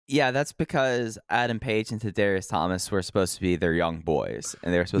something? Yeah, that's because Adam Page and Darius Thomas were supposed to be their young boys,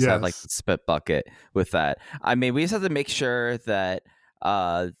 and they were supposed to have like Yes. the spit bucket with that. I mean, we just have to make sure that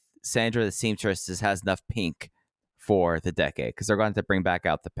Sandra the Seamstress has enough pink for the Decade, because they're going to bring back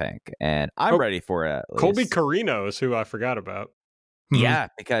out the pink, and I'm ready for it. At Colby least. Carino is who I forgot about. Yeah,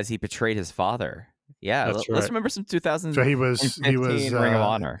 because he betrayed his father. Yeah, That's let's right. remember some 2015 So he was Ring of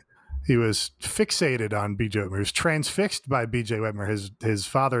Honor. He was fixated on BJ Whitmer. He was transfixed by BJ Whitmer, his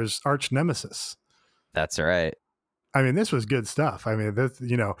father's arch nemesis. That's right. I mean, this was good stuff. I mean, this,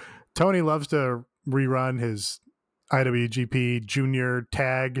 Tony loves to rerun his IWGP Junior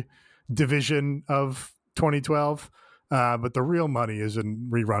Tag Division of 2012, but the real money is in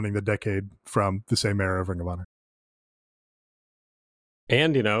rerunning the Decade from the same era of Ring of Honor.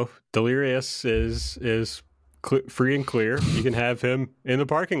 And Delirious is free and clear. You can have him in the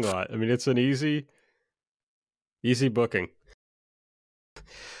parking lot. I mean, it's an easy booking.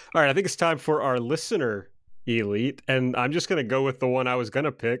 All right, I think it's time for our listener elite, and I'm just going to go with the one I was going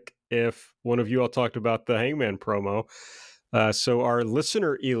to pick if one of you all talked about the Hangman promo. So our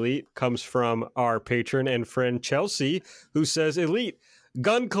listener elite comes from our patron and friend Chelsea, who says, "Elite,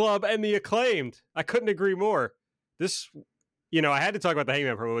 Gun Club and the Acclaimed." I couldn't agree more. This, I had to talk about the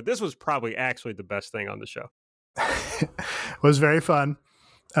Hangman promo, but this was probably actually the best thing on the show. Was very fun.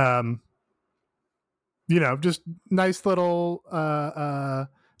 Just nice little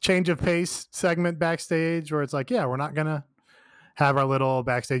change of pace segment backstage where it's like, yeah, we're not gonna have our little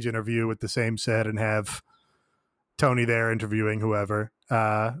backstage interview with the same set and have Tony there interviewing whoever.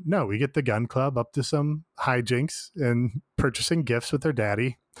 No, we get the Gun Club up to some hijinks and purchasing gifts with their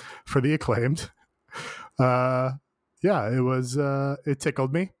daddy for the Acclaimed. Yeah, it was it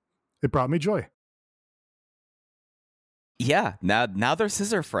tickled me. It brought me joy. Yeah, now they're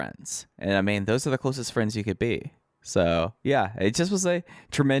scissor friends, and I mean, those are the closest friends you could be. So yeah, it just was a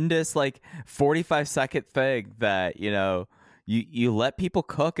tremendous 45-second thing that you let people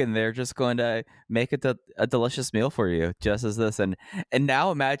cook, and they're just going to make a delicious meal for you, just as this. And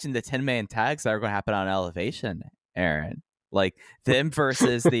now imagine the 10-man tags that are going to happen on Elevation, Aaron. Like them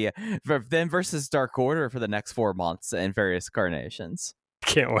versus them versus Dark Order for the next 4 months in various carnations.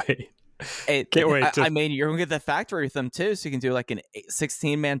 Can't wait. Can't wait. I mean, you're gonna get the factory with them too, so you can do like an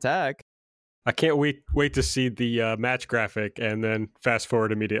 16-man tag. I can't wait to see the match graphic and then fast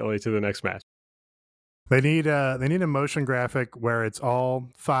forward immediately to the next match. They need a motion graphic where it's all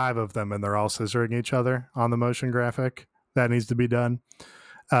 5 of them and they're all scissoring each other on the motion graphic. That needs to be done.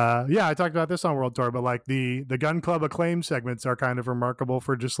 Yeah, I talked about this on World Tour, but like the Gun Club Acclaim segments are kind of remarkable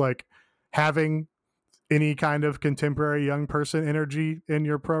for just like having any kind of contemporary young person energy in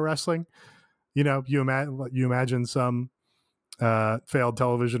your pro wrestling. You imagine some failed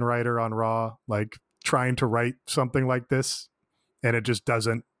television writer on Raw like trying to write something like this, and it just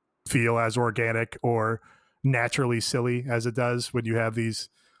doesn't feel as organic or naturally silly as it does when you have these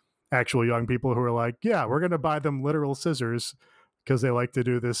actual young people who are like, yeah, we're going to buy them literal scissors because they like to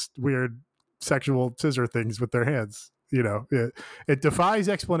do this weird sexual scissor things with their hands. It defies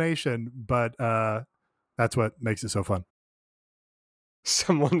explanation, but that's what makes it so fun.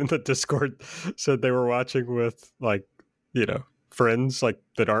 Someone in the Discord said they were watching with friends like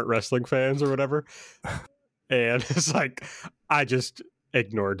that aren't wrestling fans or whatever. And it's like, I just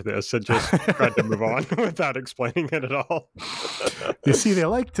ignored this and just tried to move on without explaining it at all. You see, they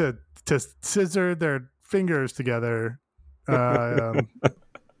like to scissor their fingers together.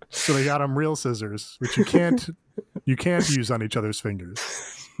 So they got them real scissors, which you can't use on each other's fingers.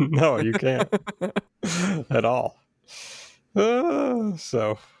 No, you can't at all.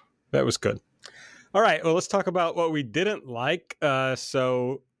 So that was good. All right, well, let's talk about what we didn't like.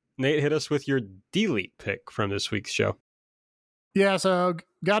 So Nate, hit us with your delete pick from this week's show. Yeah, so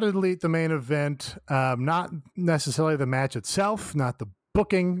got to delete the main event. Not necessarily the match itself, not the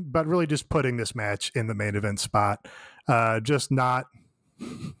booking, but really just putting this match in the main event spot. Just not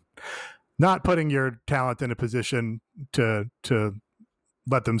putting your talent in a position to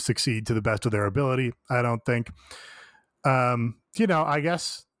let them succeed to the best of their ability, I don't think. I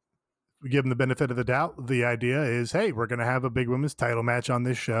guess we give them the benefit of the doubt. The idea is, hey, we're going to have a big women's title match on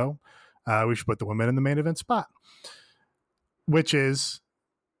this show. We should put the women in the main event spot, which is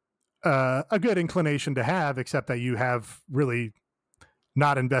a good inclination to have, except that you have really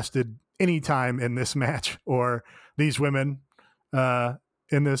not invested any time in this match or these women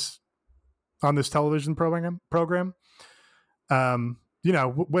in this on this television program.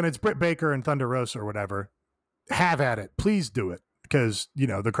 When it's Britt Baker and Thunder Rosa or whatever, have at it. Please do it, because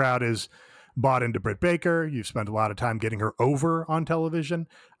the crowd is bought into Britt Baker. You've spent a lot of time getting her over on television,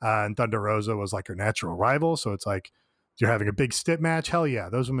 and Thunder Rosa was like her natural rival. So it's like you're having a big stip match. Hell yeah,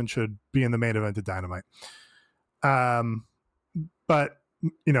 those women should be in the main event of Dynamite. But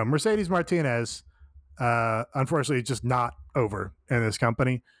Mercedes Martinez, unfortunately, just not over in this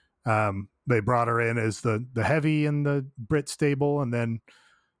company. They brought her in as the heavy in the Brit stable, and then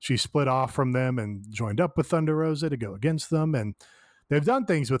she split off from them and joined up with Thunder Rosa to go against them. And they've done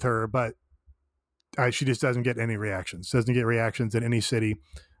things with her, but she just doesn't get any reactions. Doesn't get reactions in any city,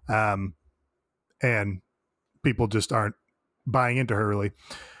 and people just aren't buying into her really.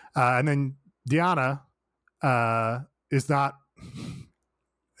 And then Deonna is not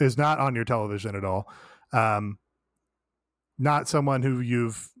on your television at all. Not someone who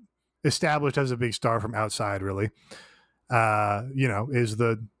you've established as a big star from outside, really.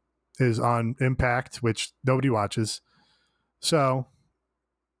 Is on Impact, which nobody watches. So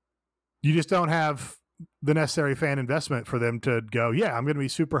you just don't have the necessary fan investment for them to go, yeah, I'm going to be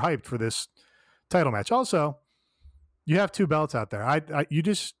super hyped for this title match. Also, you have two belts out there.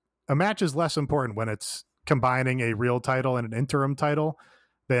 A match is less important when it's combining a real title and an interim title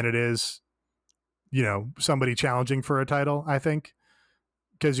than it is, somebody challenging for a title, I think,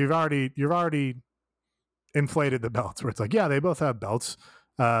 because you've already inflated the belts where it's like, yeah, they both have belts.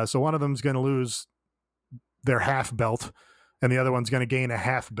 So one of them's going to lose their half belt and the other one's going to gain a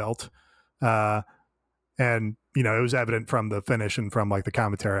half belt. And, it was evident from the finish and from like the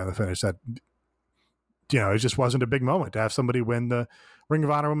commentary on the finish that, it just wasn't a big moment to have somebody win the Ring of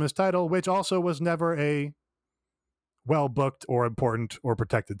Honor Women's title, which also was never a well-booked or important or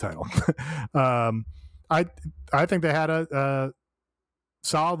protected title. I think they had a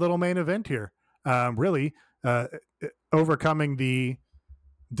solid little main event here. Really overcoming the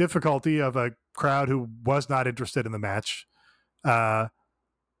difficulty of a crowd who was not interested in the match.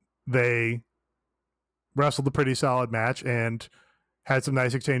 They wrestled a pretty solid match and had some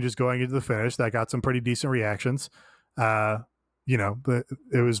nice exchanges going into the finish that got some pretty decent reactions. But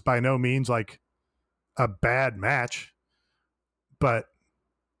it was by no means like a bad match, but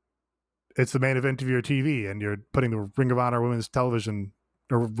it's the main event of your TV and you're putting the Ring of Honor Women's television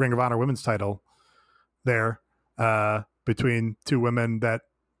or Ring of Honor Women's title there between two women that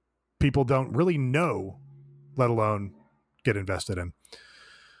people don't really know, let alone get invested in.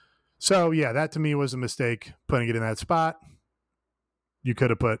 So yeah, that to me was a mistake, putting it in that spot. You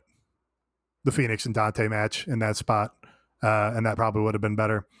could have put the Phoenix and Dante match in that spot, and that probably would have been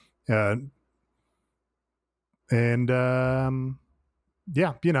better. I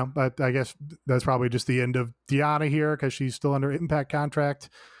guess that's probably just the end of Deonna here because she's still under Impact contract.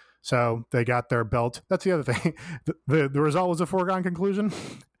 So they got their belt. That's the other thing. The result was a foregone conclusion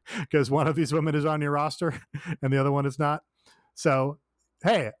because one of these women is on your roster and the other one is not. So,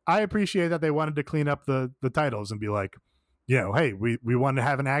 hey, I appreciate that they wanted to clean up the titles and be like, hey, we want to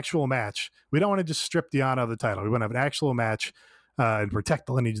have an actual match. We don't want to just strip Deonna of the title. We want to have an actual match and protect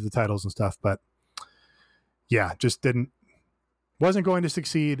the lineage of the titles and stuff. But yeah, just wasn't going to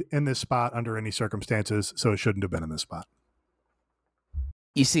succeed in this spot under any circumstances. So it shouldn't have been in this spot.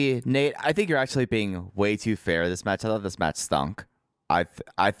 You see, Nate, I think you're actually being way too fair this match. I thought this match stunk. I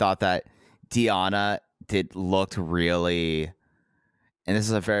thought that Deonna looked really, and this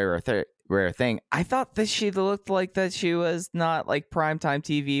is a very rare thing. I thought that she looked like that she was not like primetime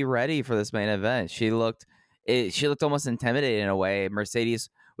TV ready for this main event. She looked almost intimidating in a way. Mercedes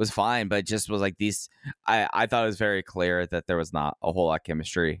was fine, but just was like these. I thought it was very clear that there was not a whole lot of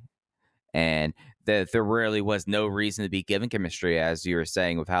chemistry, and that there really was no reason to be given chemistry, as you were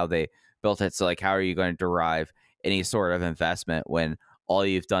saying, with how they built it. So like, how are you going to derive any sort of investment when all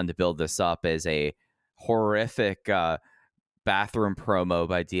you've done to build this up is a horrific bathroom promo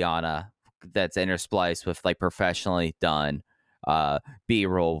by Deonna that's interspliced with like professionally done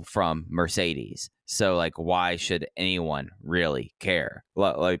B-roll from Mercedes. So like, why should anyone really care?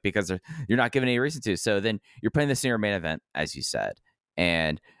 Like, because you're not given any reason to. So then you're putting this in your main event, as you said.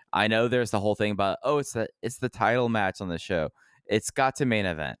 And I know there's the whole thing about, it's the title match on the show. It's got to main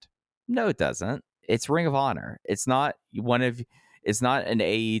event. No, it doesn't. It's Ring of Honor. It's not it's not an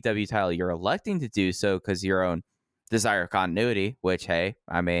AEW title. You're electing to do so because your own desire of continuity, which, hey,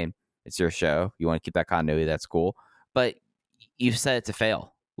 I mean, it's your show. You want to keep that continuity. That's cool. But you've set it to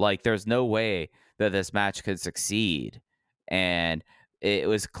fail. Like, there's no way that this match could succeed. And it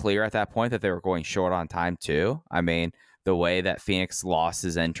was clear at that point that they were going short on time too. I mean, the way that Phoenix lost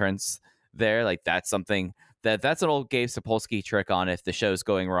his entrance there, like, that's something That's an old Gabe Sapolsky trick on if the show's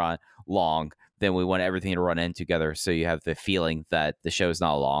going long, then we want everything to run in together so you have the feeling that the show's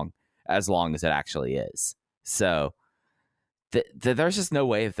not as long as it actually is. So there's just no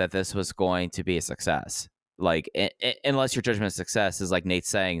way that this was going to be a success. Like, unless your judgment of success is like Nate's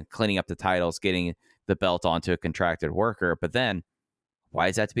saying, cleaning up the titles, getting the belt onto a contracted worker. But then why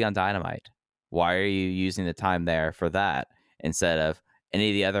is that to be on Dynamite? Why are you using the time there for that instead of any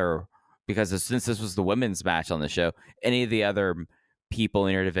of the other? Because since this was the women's match on the show, any of the other people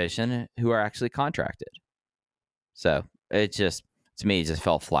in your division who are actually contracted. So it just, to me, it just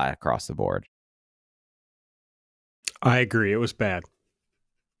fell flat across the board. I agree. It was bad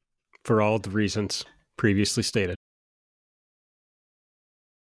for all the reasons previously stated.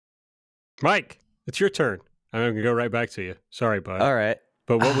 Mike, it's your turn. I'm going to go right back to you. Sorry, bud. All right.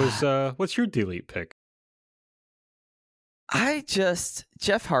 But what's your delete pick?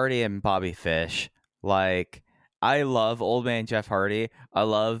 Jeff Hardy and Bobby Fish. Like, I love old man Jeff Hardy. I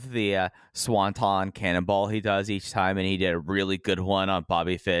love the Swanton cannonball he does each time, and he did a really good one on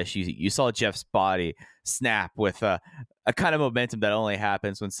Bobby Fish. You saw Jeff's body snap with a kind of momentum that only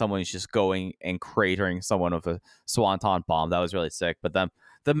happens when someone's just going and cratering someone with a Swanton bomb. That was really sick. But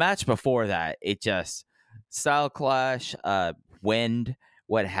the match before that, it just style clash, wind,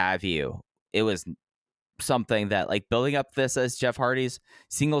 what have you. It was something that, like, building up this as Jeff Hardy's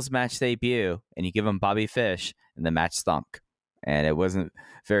singles match debut, and you give him Bobby Fish, and the match stunk, and it wasn't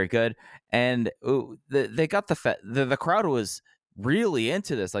very good. And they got the crowd was really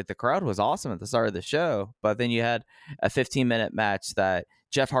into this. Like, the crowd was awesome at the start of the show, but then you had a 15-minute match that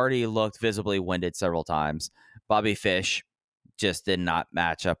Jeff Hardy looked visibly winded several times. Bobby Fish just did not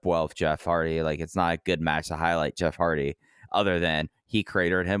match up well with Jeff Hardy. Like, it's not a good match to highlight Jeff Hardy, other than he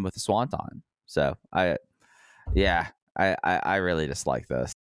cratered him with a swanton. So I really dislike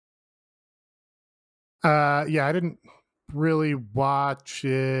this. I didn't really watch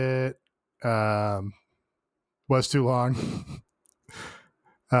it. Was too long.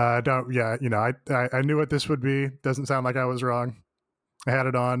 I knew what this would be. Doesn't sound like I was wrong. I had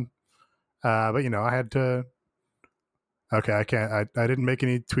it on. But I had to. Okay, I can't. I didn't make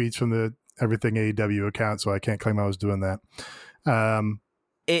any tweets from the Everything AEW account, so I can't claim I was doing that.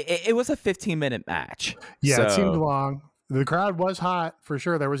 It was a 15-minute match. Yeah, so. It seemed long. The crowd was hot for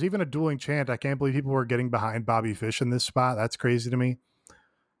sure. There was even a dueling chant. I can't believe people were getting behind Bobby Fish in this spot. That's crazy to me.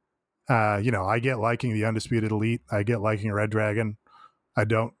 I get liking the Undisputed Elite. I get liking Red Dragon. I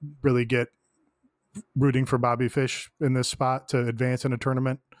don't really get rooting for Bobby Fish in this spot to advance in a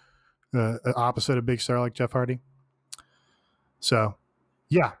tournament, opposite a big star like Jeff Hardy. So,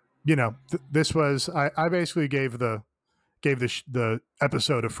 yeah, this was. I basically gave the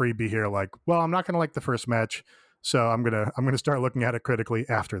episode a freebie here. Like, well, I'm not going to like the first match, so I'm gonna start looking at it critically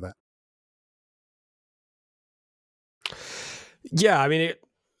after that. Yeah, I mean,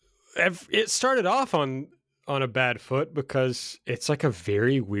 it started off on a bad foot because it's like a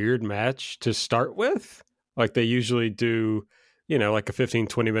very weird match to start with. Like, they usually do, like a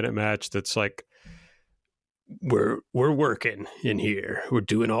 15-20 minute match that's like, we're working in here, we're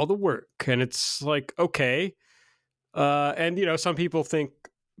doing all the work, and it's like, okay. And some people think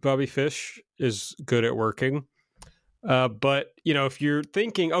Bobby Fish is good at working, but if you're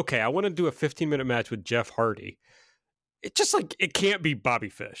thinking, okay, I want to do a 15-minute match with Jeff Hardy, it just, like, it can't be Bobby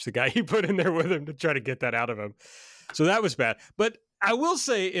Fish, the guy he put in there with him to try to get that out of him. So that was bad. But I will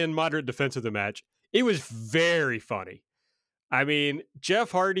say, in moderate defense of the match, it was very funny. I mean,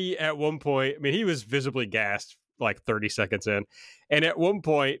 Jeff Hardy at one point, he was visibly gassed like 30 seconds in. And at one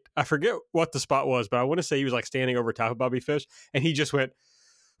point, I forget what the spot was, but I want to say he was like standing over top of Bobby Fish, and he just went,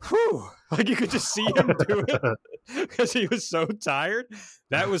 whew, like you could just see him do it because he was so tired.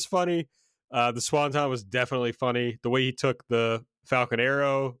 That was funny. The Swanton was definitely funny. The way he took the Falcon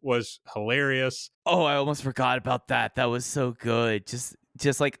Arrow was hilarious. Oh, I almost forgot about that. That was so good.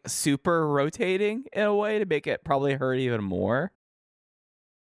 Just like super rotating in a way to make it probably hurt even more.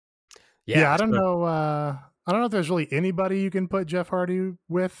 Yeah, I don't know. I don't know if there's really anybody you can put Jeff Hardy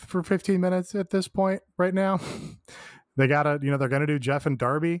with for 15 minutes at this point right now. They gotta, they're gonna do Jeff and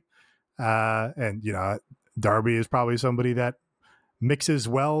Darby, and Darby is probably somebody that mixes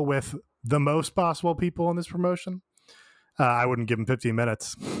well with the most possible people in this promotion. I wouldn't give him 15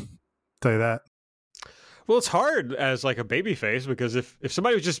 minutes. Tell you that. Well, it's hard as like a babyface because if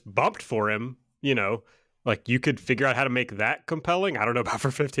somebody was just bumped for him, like you could figure out how to make that compelling. I don't know about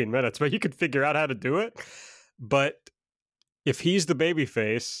for 15 minutes, but you could figure out how to do it. But if he's the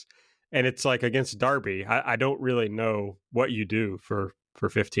babyface and it's like against Darby, I don't really know what you do for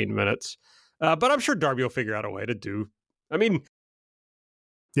 15 minutes. But I'm sure Darby will figure out a way to do.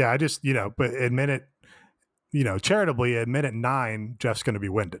 Yeah, I just, but admit it. charitably at minute 9, Jeff's going to be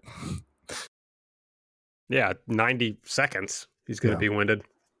winded. Yeah, 90 seconds. He's going to be winded.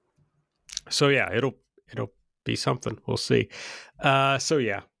 So yeah, it'll be something. We'll see. So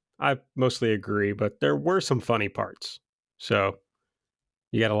yeah, I mostly agree, but there were some funny parts. So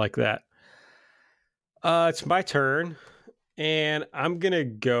you got to like that. It's my turn, and I'm going to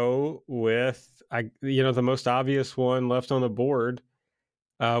go with the most obvious one left on the board,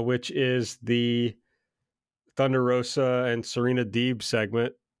 which is the Thunder Rosa and Serena Deeb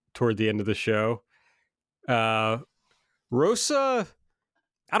segment toward the end of the show. Rosa,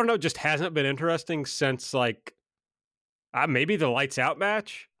 I don't know, just hasn't been interesting since like maybe the Lights Out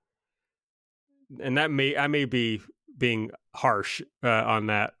match, and I may be being harsh on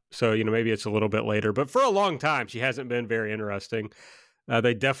that. So maybe it's a little bit later, but for a long time she hasn't been very interesting.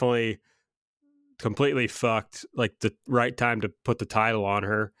 They definitely completely fucked like the right time to put the title on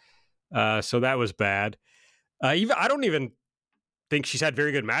her. So that was bad. Even I don't even think she's had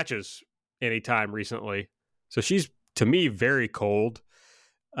very good matches anytime recently. So she's to me very cold.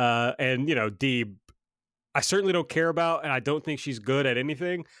 And Deeb, I certainly don't care about, and I don't think she's good at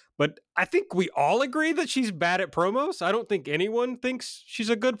anything. But I think we all agree that she's bad at promos. I don't think anyone thinks she's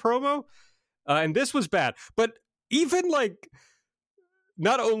a good promo. And this was bad. But even like,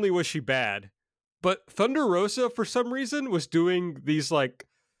 not only was she bad, but Thunder Rosa for some reason was doing these like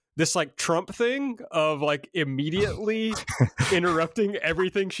this like Trump thing of like immediately interrupting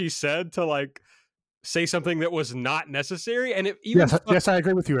everything she said to like say something that was not necessary. And it even yes, I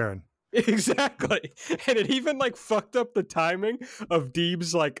agree with you, Aaron. Exactly. And it even like fucked up the timing of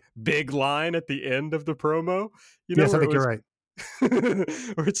Deeb's like big line at the end of the promo. Yes, I think you're right.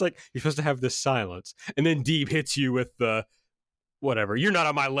 Where it's like, you're supposed to have this silence. And then Deeb hits you with the whatever, you're not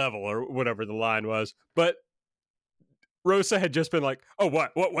on my level, or whatever the line was. But Rosa had just been like, oh,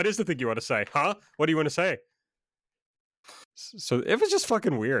 what is the thing you want to say? Huh? What do you want to say? So it was just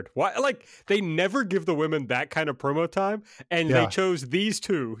fucking weird. Why? Like, they never give the women that kind of promo time, and they chose these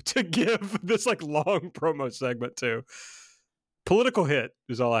two to give this like long promo segment to. Political hit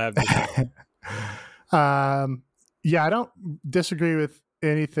is all I have to say. Yeah, I don't disagree with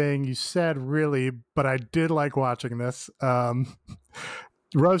anything you said, really, but I did like watching this.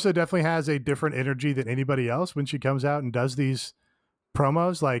 Rosa definitely has a different energy than anybody else when she comes out and does these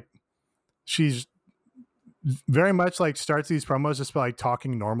promos. Like, she's very much like starts these promos just by like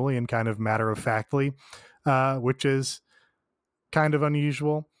talking normally and kind of matter of factly, which is kind of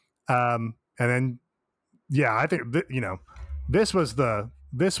unusual. And then, yeah, I think this was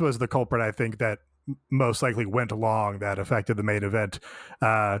the culprit. I think that most likely went along that affected the main event,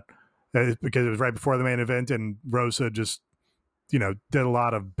 because it was right before the main event, and Rosa just did a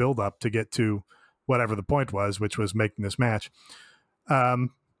lot of build up to get to whatever the point was, which was making this match.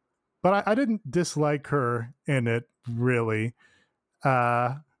 But I didn't dislike her in it, really.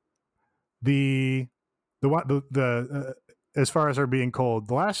 The as far as her being cold,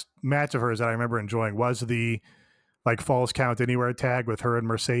 the last match of hers that I remember enjoying was the like Falls Count Anywhere tag with her and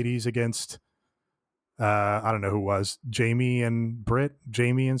Mercedes against I don't know who it was, Jamie and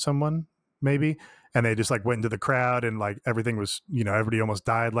someone maybe, and they just like went into the crowd and like everything was everybody almost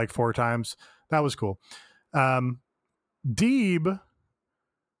died like 4 times. That was cool. Deeb,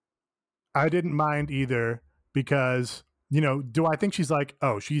 I didn't mind either, because do I think she's like,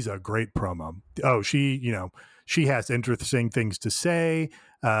 oh, she's a great promo, oh, she has interesting things to say,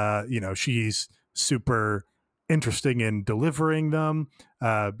 she's super interesting in delivering them,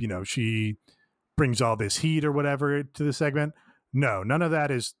 she brings all this heat or whatever to the segment? No, none of that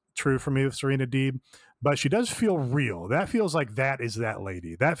is true for me with Serena Deeb, but she does feel real. That feels like that is that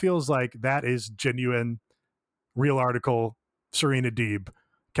lady. That feels like that is genuine, real article Serena Deeb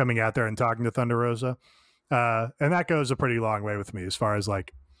coming out there and talking to Thunder Rosa. And that goes a pretty long way with me, as far as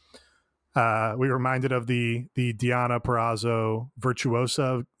like, we were reminded of the Diana Perazzo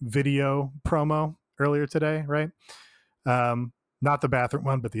Virtuosa video promo earlier today, right? Not the bathroom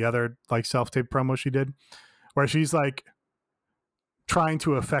one, but the other like self-tape promo she did, where she's like trying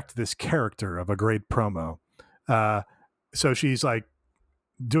to affect this character of a great promo. So she's like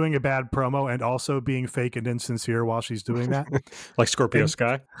doing a bad promo and also being fake and insincere while she's doing that. Like Scorpio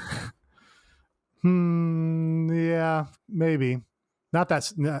Sky? Yeah, maybe. Not that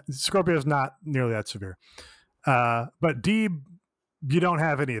Scorpio's not nearly that severe. But Deeb, you don't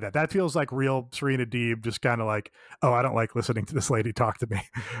have any of that. That feels like real Serena Deeb, just kind of like, oh, I don't like listening to this lady talk to me.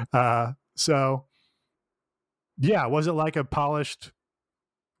 So yeah, was it like a polished,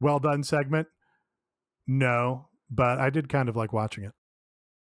 well done segment? No, but I did kind of like watching it.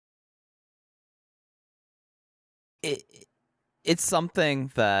 It's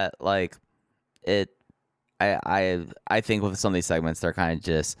something that like I think with some of these segments, they're kind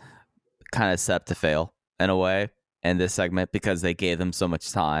of set up to fail in a way in this segment because they gave them so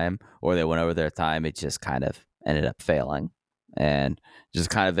much time, or they went over their time. It just kind of ended up failing and just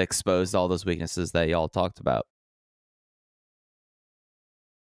kind of exposed all those weaknesses that y'all talked about.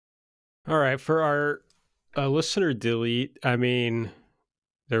 All right, for our listener delete, I mean,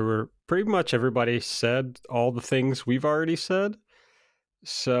 there were pretty much everybody said all the things we've already said.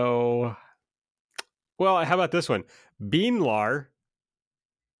 So, well, how about this one? Beanlar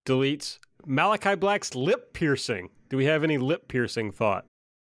deletes Malachi Black's lip piercing. Do we have any lip piercing thought?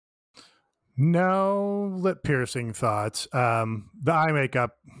 No lip piercing thoughts. The eye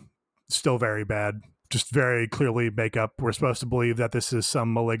makeup, still very bad. Just very clearly makeup. We're supposed to believe that this is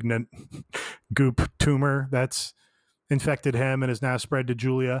some malignant goop tumor that's infected him and is now spread to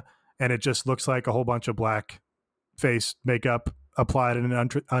Julia. And it just looks like a whole bunch of black face makeup applied in an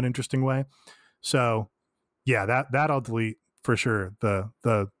uninteresting way. So, yeah, that I'll delete for sure.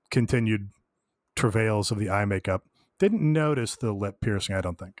 The continued travails of the eye makeup. Didn't notice the lip piercing, I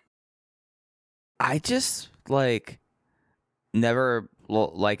don't think. I just never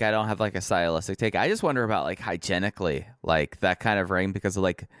I don't have like a stylistic take. I just wonder about like hygienically, like that kind of ring, because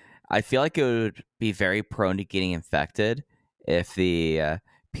like I feel like it would be very prone to getting infected if the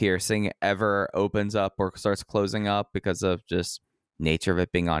piercing ever opens up or starts closing up because of just nature of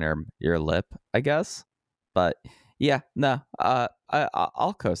it being on your lip, I guess. But yeah, no,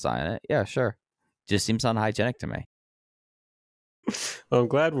 I'll co-sign it. Yeah, sure. Just seems unhygienic to me. Well, I'm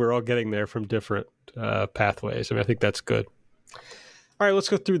glad we're all getting there from different pathways. I mean, I think that's good. All right, let's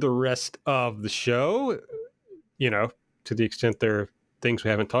go through the rest of the show. You know, to the extent there are things we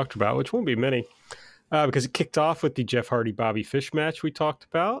haven't talked about, which won't be many, because it kicked off with the Jeff Hardy Bobby Fish match we talked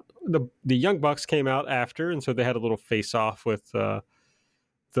about. The Young Bucks came out after, and so they had a little face off with the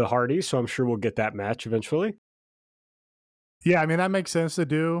Hardys. So I'm sure we'll get that match eventually. Yeah, I mean that makes sense to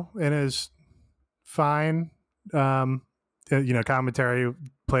do and is fine. Commentary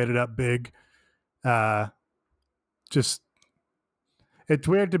played it up big. Just it's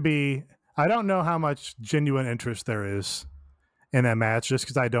weird to be. I don't know how much genuine interest there is in that match, just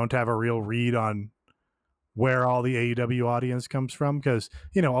because I don't have a real read on where all the AEW audience comes from. Because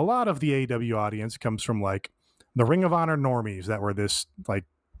a lot of the AEW audience comes from like the Ring of Honor normies that were this like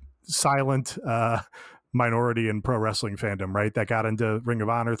silent minority in pro wrestling fandom, right? That got into Ring of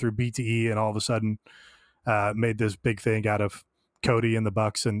Honor through BTE and all of a sudden made this big thing out of Cody and the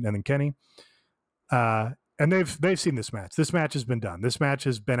Bucks and then Kenny. And they've seen this match. This match has been done. This match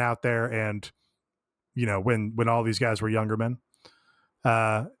has been out there, and when all these guys were younger men.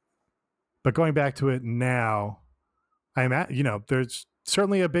 But going back to it now, there's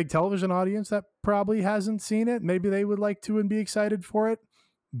certainly a big television audience that probably hasn't seen it. Maybe they would like to and be excited for it.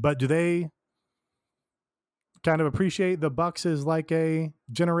 But do they kind of appreciate the Bucks as like a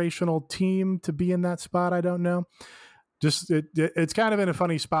generational team to be in that spot? I don't know. Just it's kind of in a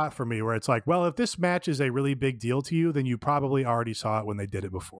funny spot for me where it's like, well, if this match is a really big deal to you, then you probably already saw it when they did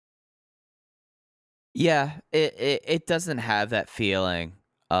it before. Yeah, it doesn't have that feeling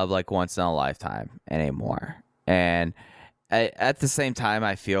of like once in a lifetime anymore. And at the same time,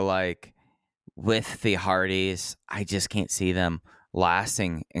 I feel like with the Hardys, I just can't see them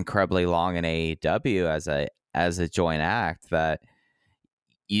lasting incredibly long in AEW as a joint act that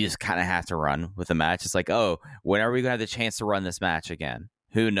you just kind of have to run with the match. It's like, oh, when are we going to have the chance to run this match again?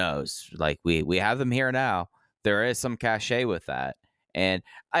 Who knows? Like we have them here now. There is some cachet with that. And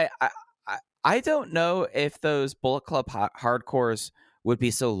I don't know if those Bullet Club hardcores would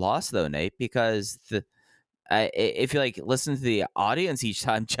be so lost though, Nate, because if you like listen to the audience each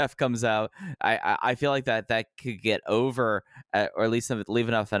time Jeff comes out, I feel like that could get over, or at least leave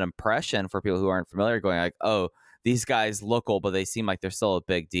enough an impression for people who aren't familiar, going like, oh, these guys local, but they seem like they're still a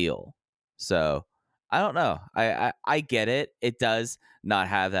big deal. So I don't know. I get it. It does not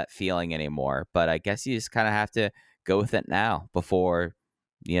have that feeling anymore, but I guess you just kind of have to go with it now before,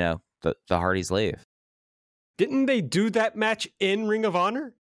 the Hardys leave. Didn't they do that match in Ring of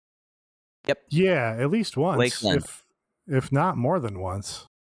Honor? Yep. Yeah, at least once, Lakeland. if not more than once.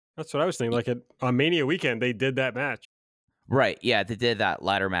 That's what I was thinking. Like on Mania weekend, they did that match. Right. Yeah, they did that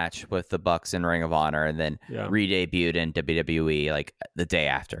ladder match with the Bucks in Ring of Honor, and then re-debuted in WWE like the day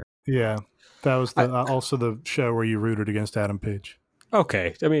after. Yeah, that was also the show where you rooted against Adam Page.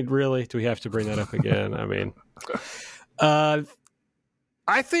 Okay. I mean, really? Do we have to bring that up again? I mean,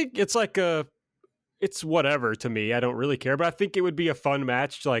 I think it's like it's whatever to me. I don't really care, but I think it would be a fun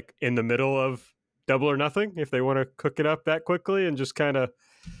match, like in the middle of Double or Nothing, if they want to cook it up that quickly and just kind of,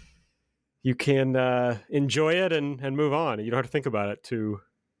 you can enjoy it and move on. You don't have to think about it too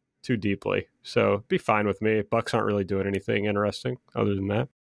too deeply, so be fine with me. Bucks aren't really doing anything interesting other than that.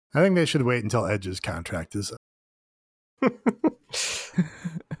 I think they should wait until Edge's contract is up.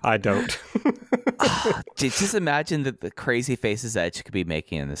 I don't. Just imagine the crazy faces Edge could be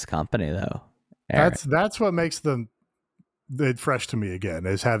making in this company, though. Aaron. That's what makes it fresh to me again,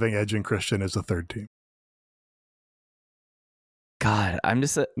 is having Edge and Christian as a third team. God, I'm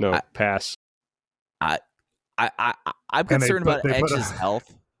just pass. I'm concerned about Edge's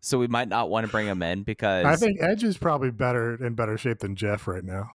health, so we might not want to bring him in because I think Edge is probably in better shape than Jeff right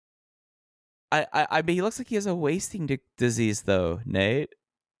now. I mean, he looks like he has a wasting disease, though, Nate.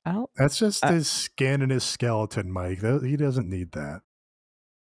 That's just his skin and his skeleton, Mike. He doesn't need that.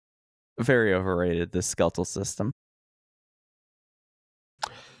 Very overrated, this skeletal system.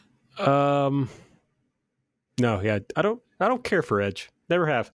 No, yeah, I don't care for Edge. Never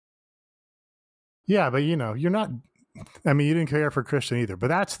have. Yeah, but you're not. I mean, you didn't care for Christian either, but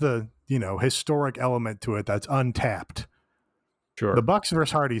that's the historic element to it that's untapped. Sure. The Bucks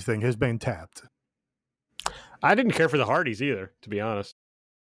versus Hardys thing has been tapped. I didn't care for the Hardys either, to be honest.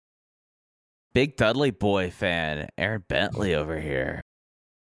 Big Dudley boy fan, Aaron Bentley over here.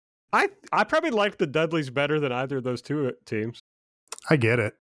 I probably like the Dudleys better than either of those two teams. I get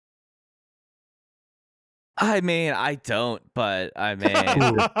it. I mean, I don't, but I mean,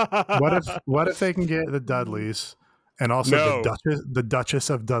 what if they can get the Dudleys and also the Duchess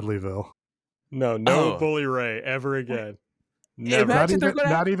of Dudleyville? No Bully Ray ever again. Never.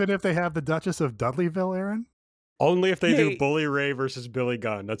 Not even if they have the Duchess of Dudleyville, Aaron? Only if they do Bully Ray versus Billy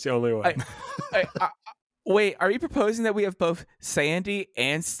Gunn. That's the only way. Wait, are you proposing that we have both Sandy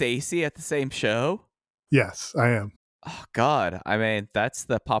and Stacy at the same show? Yes, I am. Oh, God. I mean, that's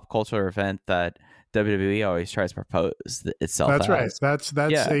the pop culture event that WWE always tries to propose itself. That's right. That's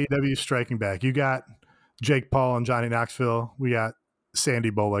AEW striking back. You got Jake Paul and Johnny Knoxville. We got Sandy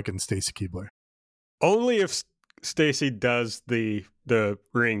Bullock and Stacy Keibler. Only if Stacy does the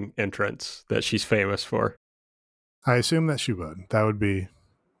ring entrance that she's famous for. I assume that she would. That would be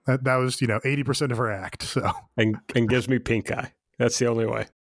that was 80% of her act. So and gives me pink eye. That's the only way.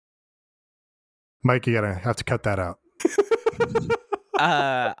 Mike, you gotta have to cut that out.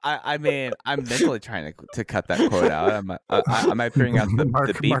 I mean, I'm mentally trying to cut that quote out. I might bring out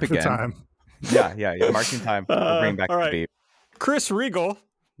the beep mark again. The time. Yeah. Marking time. We'll bring back the beep. Chris Regal.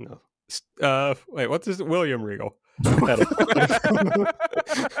 No. Wait, what's this? William Regal. I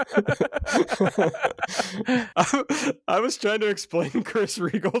was trying to explain Chris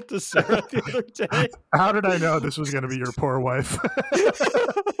Regal to Sarah the other day. How did I know this was going to be your poor wife?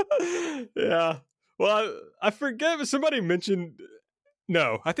 Yeah. Well, I forget if somebody mentioned.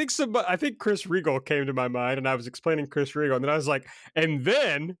 No, I think Chris Regal came to my mind, and I was explaining Chris Regal, and then I was like, and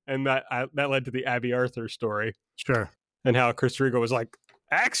that led to the Abby Arthur story. Sure. And how Chris Regal was like,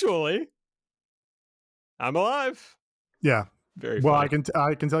 actually, I'm alive. Yeah. Very well. Funny.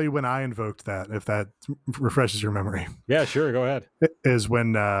 I can tell you when I invoked that, if that refreshes your memory. Yeah, sure. Go ahead. It is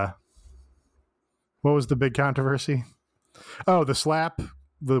when what was the big controversy? Oh, the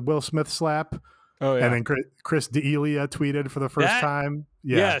Will Smith slap. Oh yeah. And then Chris D'Elia tweeted for the first time.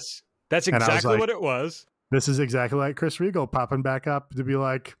 Yeah. Yes, that's exactly what it was. This is exactly like Chris Regal popping back up to be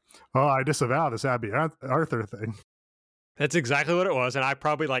like, "Oh, I disavow this Abby Arthur thing." That's exactly what it was, and I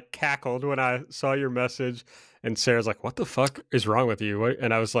probably cackled when I saw your message. And Sarah's like, "What the fuck is wrong with you?"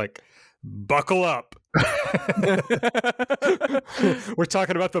 And I was like, "Buckle up." We're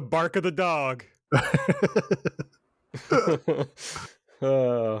talking about the bark of the dog.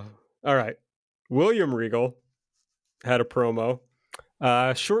 All right. William Regal had a promo,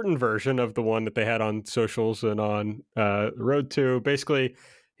 shortened version of the one that they had on socials and on Road to. Basically,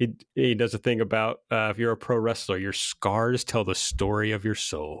 he does a thing about if you're a pro wrestler, your scars tell the story of your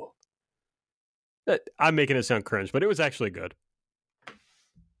soul. I'm making it sound cringe, but it was actually good.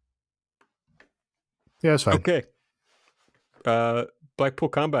 Yeah, it's fine. Okay. Blackpool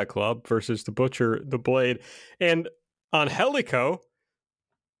Combat Club versus the Butcher, the Blade. And on Helico,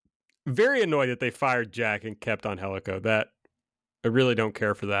 very annoyed that they fired Jack and kept on Helico. That I really don't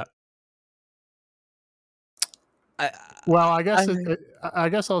care for that. I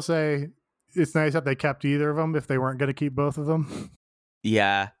guess I'll say it's nice that they kept either of them if they weren't going to keep both of them.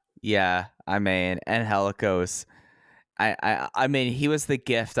 Yeah. I mean, and Helico's. I mean, he was the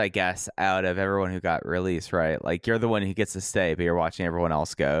gift, I guess, out of everyone who got released, right? Like, you're the one who gets to stay, but you're watching everyone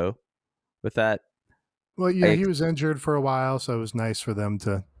else go with that. Well, yeah, he was injured for a while, so it was nice for them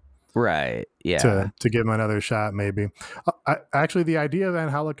to. Right. Yeah. To give him another shot, maybe. Actually, the idea of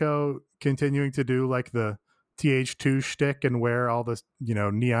Angelico continuing to do the TH2 shtick and wear all this,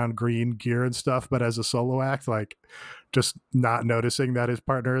 neon green gear and stuff, but as a solo act, like just not noticing that his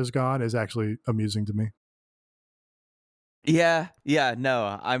partner is gone is actually amusing to me. Yeah,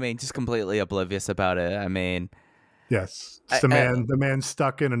 no, I mean, just completely oblivious about it. I mean, yes, it's the man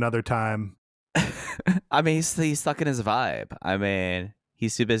stuck in another time. I mean, he's stuck in his vibe. I mean,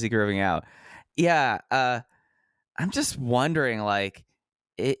 he's too busy grooving out. Yeah, I'm just wondering, like,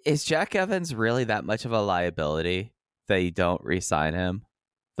 is Jack Evans really that much of a liability that you don't re-sign him,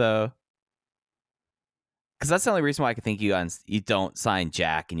 though? Because that's the only reason why I could think you don't sign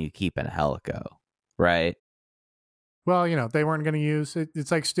Jack and you keep Angelico, right? Well, they weren't going to use it.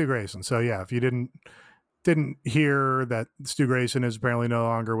 It's like Stu Grayson. So yeah, if you didn't hear that Stu Grayson is apparently no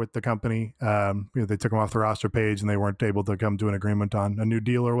longer with the company, they took him off the roster page and they weren't able to come to an agreement on a new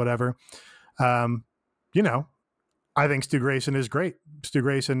deal or whatever. I think Stu Grayson is great. Stu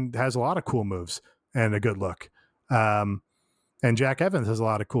Grayson has a lot of cool moves and a good look. And Jack Evans has a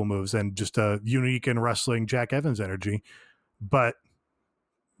lot of cool moves and just a unique and wrestling Jack Evans energy. But,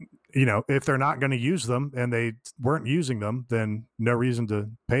 if they're not going to use them and they weren't using them, then no reason to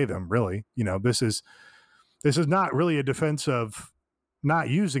pay them, really. This is not really a defense of not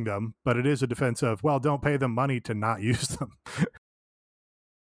using them, but it is a defense of, well, don't pay them money to not use them.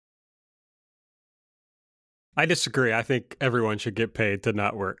 I disagree. I think everyone should get paid to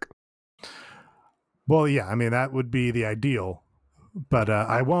not work. Well, yeah, I mean, that would be the ideal, but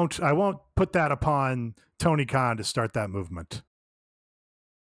I won't put that upon Tony Khan to start that movement.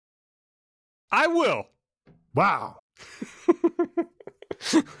 I will. Wow.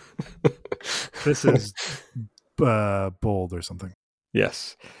 This is bold or something.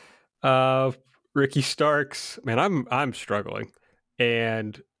 Yes. Ricky Starks, man, I'm struggling.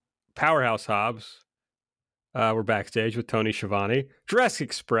 And Powerhouse Hobbs, we're backstage with Tony Schiavone. Jurassic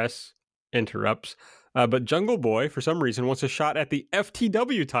Express interrupts, but Jungle Boy, for some reason, wants a shot at the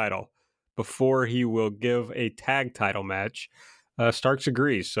FTW title before he will give a tag title match. Starks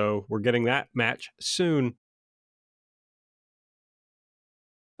agrees, so we're getting that match soon.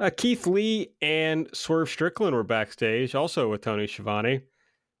 Keith Lee and Swerve Strickland were backstage, also with Tony Schiavone.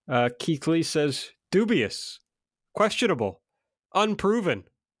 Keith Lee says, dubious, questionable, unproven,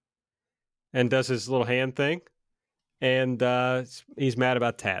 and does his little hand thing. And he's mad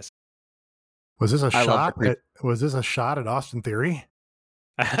about Taz. Was this a shot? Was this a shot at Austin Theory?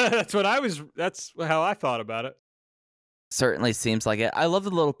 That's how I thought about it. Certainly seems like it. I love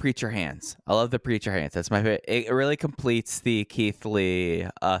the little preacher hands. That's my favorite. It really completes the Keith Lee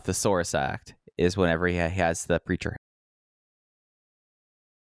thesaurus act, is whenever he has the preacher.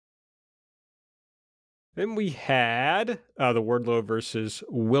 Then we had the Wardlow versus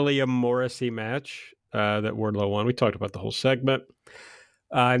William Morrissey match that Wardlow won. We talked about the whole segment.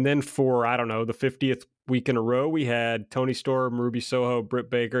 And then for, the 50th week in a row, we had Tony Storm, Ruby Soho, Britt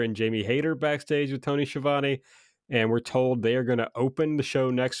Baker, and Jamie Hayter backstage with Tony Schiavone. And we're told they are going to open the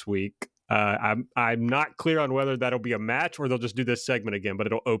show next week. I'm not clear on whether that'll be a match or they'll just do this segment again, but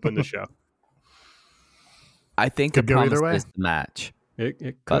it'll open the show. I think could the go either promise way. is the match.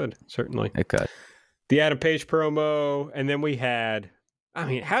 It could, certainly. It could. The Adam Page promo, and then we had,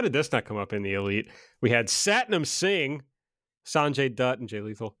 how did this not come up in the Elite? We had Satnam Singh, Sanjay Dutt, and Jay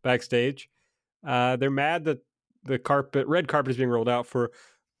Lethal backstage. They're mad that the red carpet is being rolled out for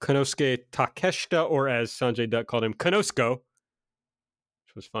Konosuke Takeshita, or as Sanjay Dutt called him, Konosko,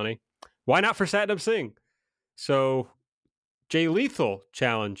 which was funny. Why not for Satnam Singh? So Jay Lethal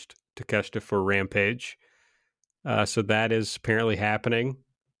challenged Takeshita for Rampage. So that is apparently happening.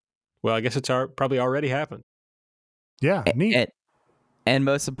 Well, I guess it's probably already happened. Yeah, neat. And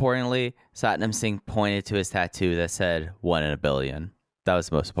most importantly, Satnam Singh pointed to his tattoo that said 1 in a billion. That was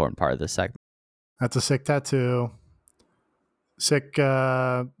the most important part of this segment. That's a sick tattoo. Sick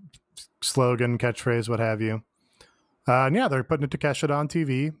slogan, catchphrase, what have you. And yeah, they're putting it to Takeshita on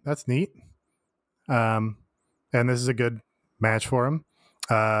TV. That's neat. And this is a good match for him.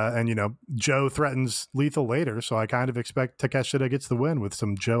 And, Joe threatens Lethal later, so I kind of expect Takeshita gets the win with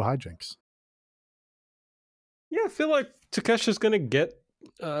some Joe hijinks. Yeah, I feel like Takeshi's going to get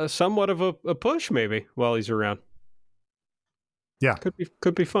somewhat of a push maybe while he's around. Yeah.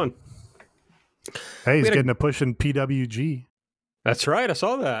 Could be fun. Hey, he's getting a push in PWG. That's right. I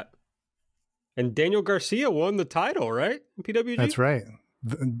saw that. And Daniel Garcia won the title, right? In PWG? That's right.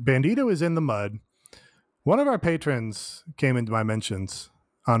 Bandito is in the mud. One of our patrons came into my mentions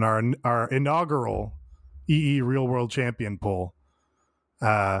on our inaugural EE Real World Champion poll,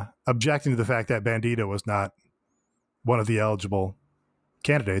 objecting to the fact that Bandito was not one of the eligible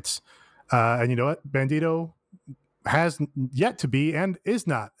candidates. And you know what? Bandito has yet to be and is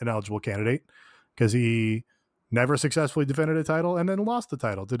not an eligible candidate because he never successfully defended a title and then lost the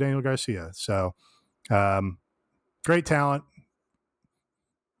title to Daniel Garcia. So great talent.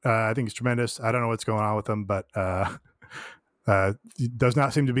 I think he's tremendous. I don't know what's going on with him, but does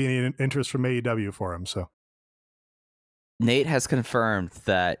not seem to be any interest from AEW for him. So Nate has confirmed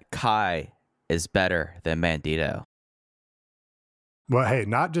that Kai is better than Bandito. Well, hey,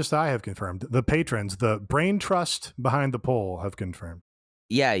 not just I have confirmed. The patrons, the brain trust behind the poll have confirmed.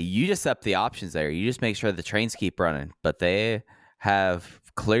 Yeah, you just up the options there. You just make sure the trains keep running. But they have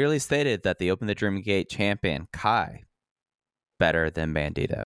clearly stated that the Open the Dream Gate champion, Kai, better than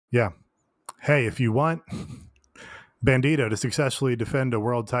Bandito. Yeah. Hey, if you want Bandito to successfully defend a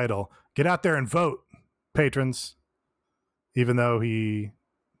world title, get out there and vote, patrons, even though he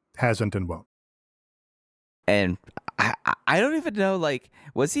hasn't and won't. And I don't even know, like,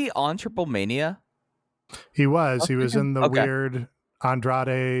 was he on Triple Mania? He was. He was in the Okay. weird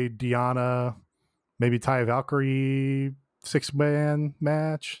Andrade, Diana, maybe Taya Valkyrie 6-man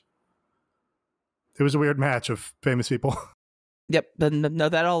match. It was a weird match of famous people. Yep. No,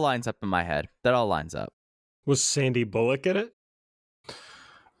 that all lines up in my head. That all lines up. Was Sandy Bullock in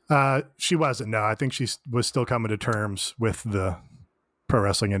it? She wasn't. No, I think she was still coming to terms with the pro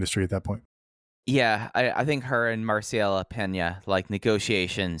wrestling industry at that point. Yeah, I think her and Marcela Pena, like,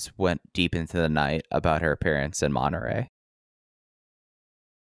 negotiations went deep into the night about her appearance in Monterey.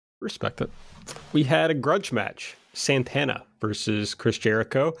 Respect it. We had a grudge match. Santana versus Chris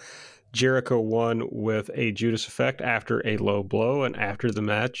Jericho. Jericho won with a Judas effect after a low blow, and after the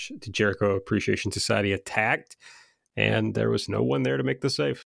match, the Jericho Appreciation Society attacked, and there was no one there to make the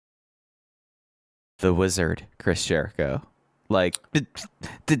save. The Wizard, Chris Jericho. Like,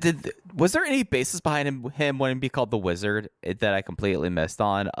 was there any basis behind him wanting to be called the Wizard that I completely missed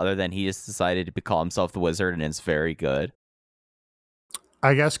on, other than he just decided to call himself the Wizard and it's very good?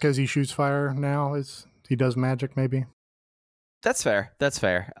 I guess because he shoots fire now, he does magic, maybe. That's fair. That's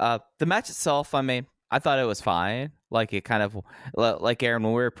fair. The match itself, I mean, I thought it was fine. Like, it kind of, like, Aaron,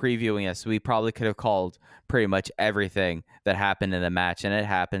 when we were previewing this, we probably could have called pretty much everything that happened in the match, and it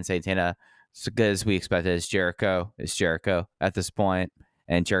happened. Santana, as good as we expected, is Jericho at this point,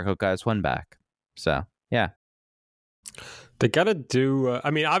 and Jericho got his one back. So, yeah. They got to do,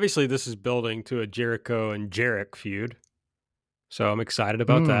 I mean, obviously this is building to a Jericho and Jarek feud, so I'm excited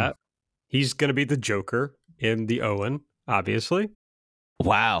about that. He's going to be the Joker in the Owen, obviously.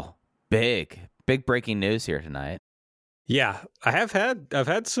 Wow. Big breaking news here tonight. Yeah, I've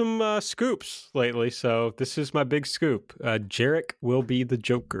had some scoops lately, so this is my big scoop. Jarek will be the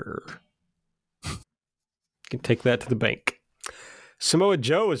Joker. Can take that to the bank. Samoa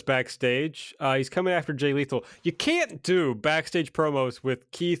Joe is backstage. He's coming after Jay Lethal. You can't do backstage promos with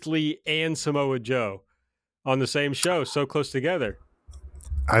Keith Lee and Samoa Joe on the same show so close together.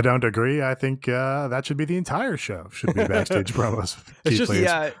 I don't agree. I think that should be the entire show. Should be backstage promos. It's just,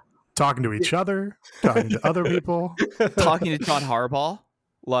 yeah, talking to each other, talking to other people, talking to John Harbaugh,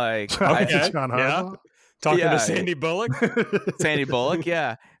 like John Harbaugh. Yeah. Talking to Sandy Bullock. Sandy Bullock,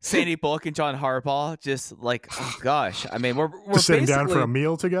 yeah. Sandy Bullock and John Harbaugh, just like, oh gosh. I mean, we're just sitting down for a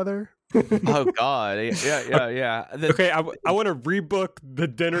meal together. Oh God, yeah. Okay, I want to rebook the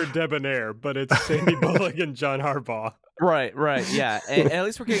dinner debonair, but it's Sandy Bullock and John Harbaugh. Right, yeah. And at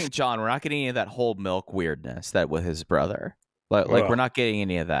least we're getting John. We're not getting any of that whole milk weirdness that with his brother. Like we're not getting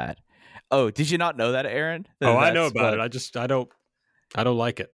any of that. Oh, did you not know that, Aaron? I know about it. I don't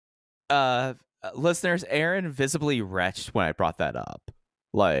like it. Listeners, Aaron visibly retched when I brought that up.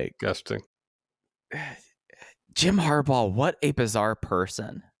 Like, disgusting. Jim Harbaugh, what a bizarre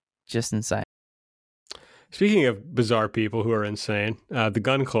person. Just insane. Speaking of bizarre people who are insane, the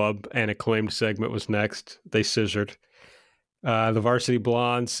Gun Club and Acclaimed segment was next. They scissored. The Varsity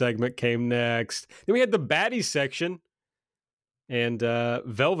Blonde segment came next. Then we had the Baddies section. And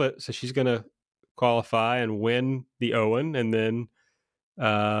Velvet says she's going to qualify and win the Owen. And then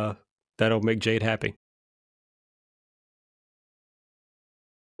that'll make Jade happy.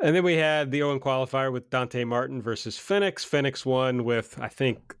 And then we had the Owen qualifier with Dante Martin versus Phoenix. Phoenix won with, I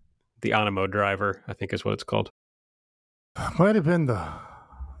think, the Animo driver, I think is what it's called. Might have been the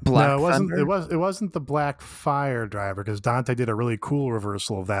Black No, it wasn't. Thunder? It wasn't the Black Fire driver because Dante did a really cool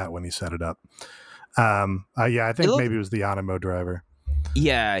reversal of that when he set it up. I think maybe it was the Animo driver.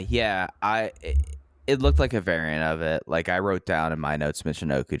 Yeah. It looked like a variant of it. Like I wrote down in my notes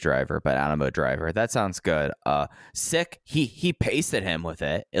Michinoku driver, but Animo driver. That sounds good. Sick. He pasted him with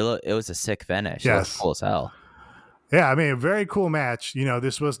it. It was a sick finish. Yes. It looked cool as hell. Yeah, I mean, a very cool match. You know,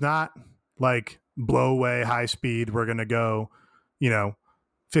 this was not like blow away high speed. We're gonna go,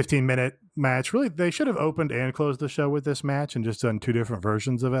 15-minute match. Really, they should have opened and closed the show with this match and just done two different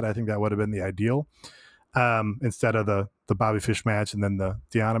versions of it. I think that would have been the ideal. instead of the Bobby Fish match and then the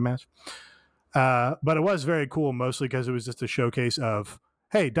Deonna match. But it was very cool, mostly because it was just a showcase of,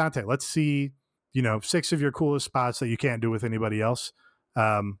 hey, Dante, let's see, 6 of your coolest spots that you can't do with anybody else.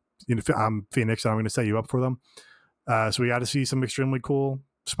 I'm Phoenix, and I'm going to set you up for them. So we got to see some extremely cool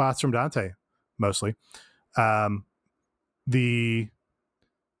spots from Dante, mostly. The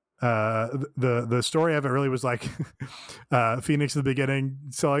story of it really was like Phoenix at the beginning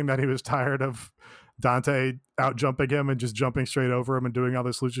selling that he was tired of Dante out jumping him and just jumping straight over him and doing all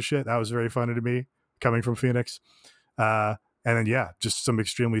this lucha shit. That was very funny to me coming from Phoenix. And then, just some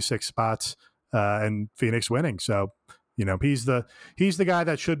extremely sick spots and Phoenix winning. So, he's the guy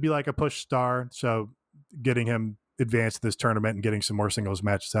that should be like a push star. So getting him advanced to this tournament and getting some more singles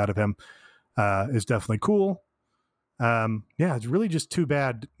matches out of him is definitely cool. It's really just too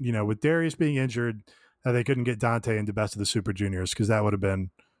bad, with Darius being injured, they couldn't get Dante into Best of the Super Juniors, because that would have been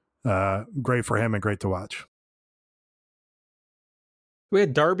great for him and great to watch. We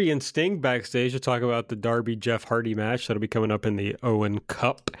had Darby and Sting backstage to talk about the Darby Jeff Hardy match that'll be coming up in the Owen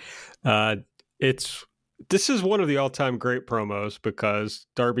Cup. This is one of the all-time great promos, because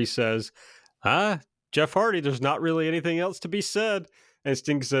Darby says, Jeff Hardy, there's not really anything else to be said. And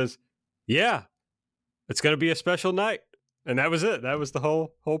Sting says, yeah, it's going to be a special night. And that was it. That was the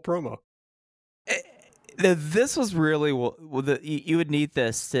whole promo. This was really, you would need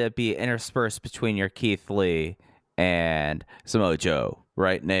this to be interspersed between your Keith Lee and Samoa Joe,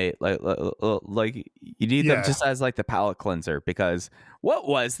 right, Nate? Like you need them just as like the palate cleanser, because what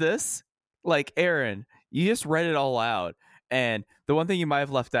was this? Like, Aaron, you just read it all out. And the one thing you might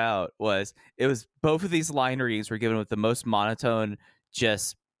have left out was both of these line readings were given with the most monotone,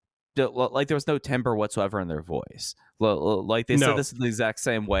 just like there was no timbre whatsoever in their voice. Like they said this in the exact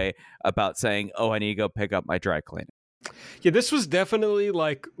same way about saying, I need to go pick up my dry cleaning. Yeah, this was definitely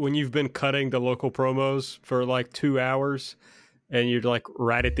like when you've been cutting the local promos for like 2 hours and you're like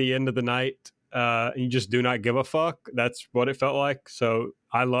right at the end of the night and you just do not give a fuck. That's what it felt like. So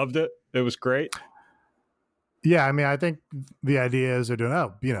I loved it. It was great. Yeah, I mean, I think the idea is they're doing,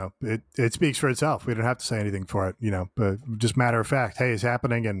 it speaks for itself. We don't have to say anything for it, but just matter of fact, hey, it's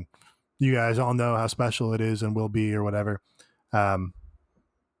happening and you guys all know how special it is and will be or whatever. I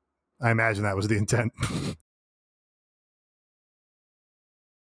imagine that was the intent.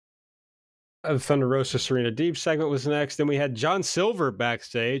 The Thunder Rosa Serena Deeb segment was next. Then we had John Silver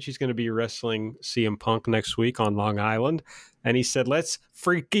backstage. He's going to be wrestling CM Punk next week on Long Island. And he said, let's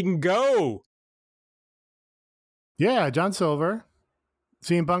freaking go. Yeah, John Silver.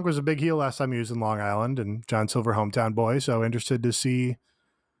 CM Punk was a big heel last time he was in Long Island, and John Silver, hometown boy. So interested to see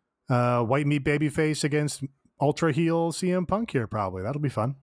white meat babyface against ultra heel CM Punk here. Probably that'll be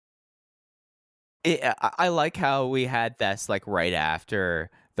fun. I like how we had this like right after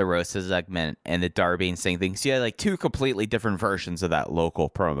the Rosa segment and the Darby and Sting things. You had like 2 completely different versions of that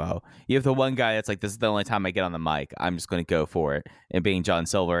local promo. You have the one guy that's like, this is the only time I get on the mic, I'm just going to go for it, and being John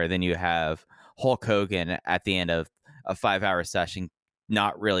Silver. And then you have Hulk Hogan at the end of a 5-hour session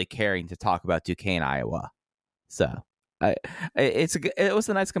not really caring to talk about Duquesne, Iowa. So it was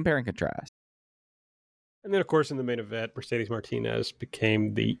a nice compare and contrast. And then, of course, in the main event, Mercedes Martinez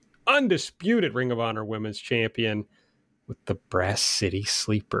became the undisputed Ring of Honor Women's Champion with the Brass City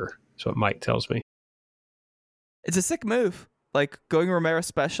Sleeper. That's what Mike tells me. It's a sick move. Like going Romero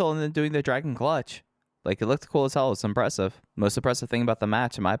special and then doing the Dragon Clutch. Like, it looked cool as hell. It's impressive. Most impressive thing about the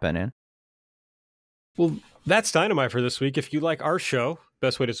match, in my opinion. Well, that's Dynamite for this week. If you like our show,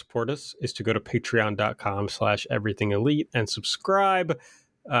 best way to support us is to go to patreon.com/everythingelite and subscribe.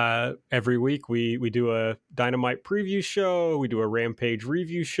 Every week we do a Dynamite preview show. We do a Rampage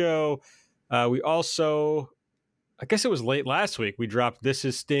review show. We also, I guess it was late last week, we dropped This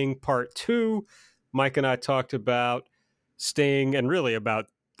Is Sting Part 2. Mike and I talked about Sting and really about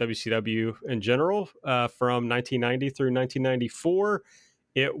WCW in general from 1990 through 1994.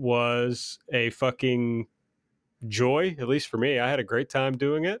 It was a fucking joy, at least for me. I had a great time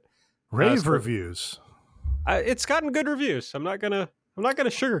doing it. Rave reviews. It's gotten good reviews. I'm not gonna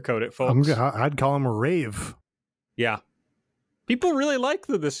sugarcoat it, folks. I'd call them a rave. Yeah, people really like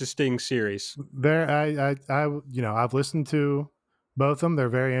the This Is Sting series. I've listened to both of them. They're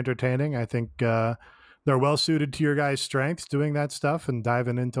very entertaining. I think they're well suited to your guys' strengths, doing that stuff and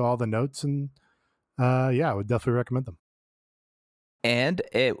diving into all the notes. And I would definitely recommend them. And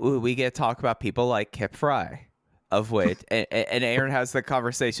we get to talk about people like Kip Fry, of which, and Aaron has the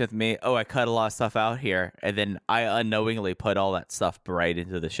conversation with me, I cut a lot of stuff out here, and then I unknowingly put all that stuff right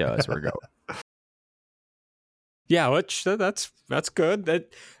into the show as we're going. Yeah, which that's good.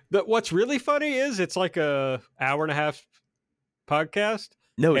 That what's really funny is it's like a hour and a half podcast.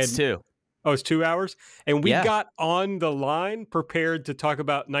 No, it's 2. Oh, it's 2 hours? And we Yeah. got on the line prepared to talk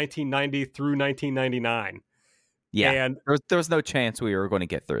about 1990 through 1999. Yeah. And There was no chance we were going to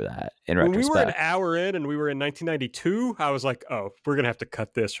get through that in when we were an retrospect. hour in and we were in 1992, I was like, oh, we're going to have to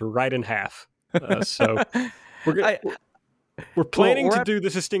cut this right in half. So we're planning to do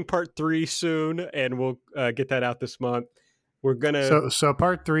This Is Sting Part 3 soon, and we'll get that out this month. We're going to... So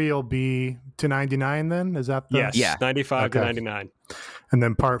part 3 will be to 99 then? Is that the... Yes, Yeah. 95 to 99. And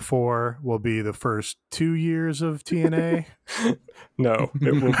then part 4 will be the first 2 years of TNA? No,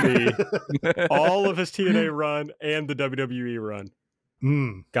 it will be all of his TNA run and the WWE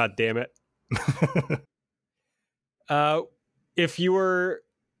run. God damn it. If you're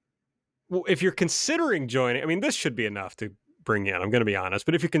considering joining, I mean, this should be enough to bring in, I'm going to be honest,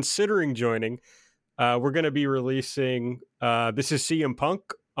 but if you're considering joining, we're going to be releasing This Is CM Punk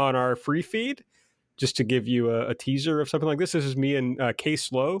on our free feed, just to give you a teaser of something like this. This is me and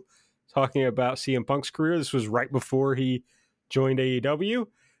Case Lowe talking about CM Punk's career. This was right before he joined AEW.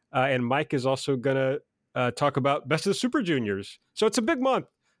 And Mike is also going to talk about Best of the Super Juniors. So it's a big month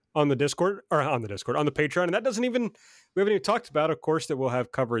on the Discord, on the Patreon. And that we haven't even talked about, of course, that we'll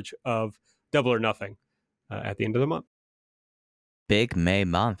have coverage of Double or Nothing at the end of the month. Big May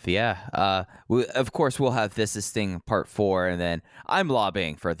month, yeah. Of course, we'll have This Is Sting Part 4, and then I'm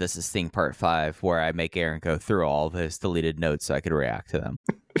lobbying for This Is Sting Part 5, where I make Aaron go through all of his deleted notes so I could react to them.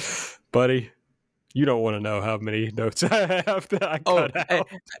 Buddy, you don't want to know how many notes I have that I cut out.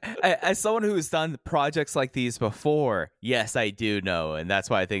 As someone who's done projects like these before, yes, I do know, and that's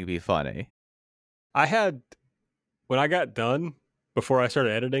why I think it'd be funny. When I got done, before I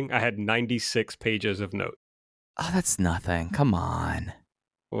started editing, I had 96 pages of notes. Oh, that's nothing. Come on.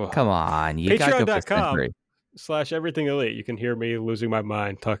 Ugh. Come on. You gotta go for century. Patreon.com/Everything Elite. You can hear me losing my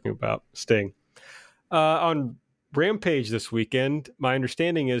mind talking about Sting. On Rampage this weekend, my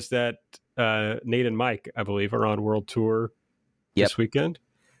understanding is that Nate and Mike, I believe, are on World Tour this weekend.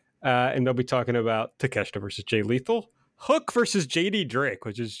 And they'll be talking about Takeshita versus Jay Lethal, Hook versus JD Drake,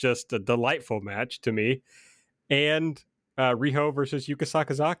 which is just a delightful match to me, and Riho versus Yuka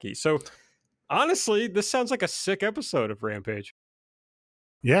Sakazaki. So honestly, this sounds like a sick episode of Rampage.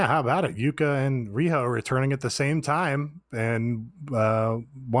 Yeah, how about it? Yuka and Riho returning at the same time, and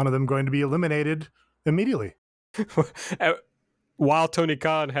one of them going to be eliminated immediately. While Tony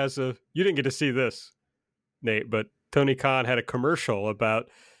Khan has you didn't get to see this, Nate, but Tony Khan had a commercial about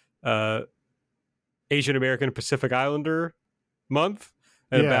Asian American Pacific Islander month,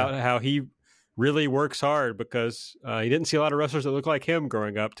 and about how he really works hard because he didn't see a lot of wrestlers that look like him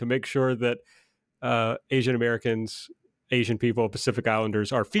growing up, to make sure that Asian Americans, Asian people, Pacific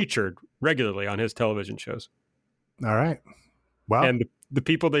Islanders are featured regularly on his television shows. All right. Well, and the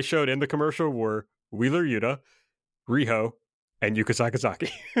people they showed in the commercial were Wheeler Yuta, Riho, and Yuka Sakazaki.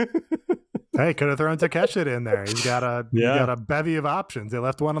 Hey, could have thrown Takeshita in there. He's got a bevy of options. They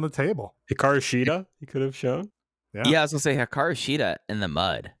left one on the table. Hikaru Shida, he could have shown. Yeah, I was gonna say Hikaru Shida in the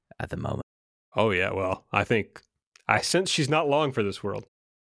mud at the moment. Oh yeah, well, I sense she's not long for this world.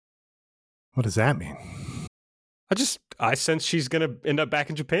 What does that mean? I sense she's gonna end up back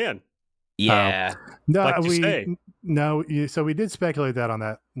in Japan. Yeah. So we did speculate that on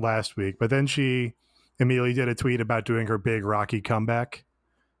that last week, but then she immediately did a tweet about doing her big Rocky comeback.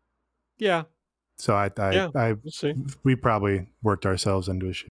 Yeah. So we'll see. We probably worked ourselves into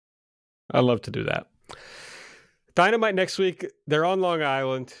a shoot. I love to do that. Dynamite next week. They're on Long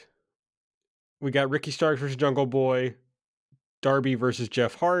Island. We got Ricky Starks versus Jungle Boy, Darby versus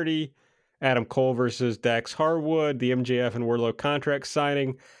Jeff Hardy, Adam Cole versus Dax Harwood, the MJF and Wardlow contract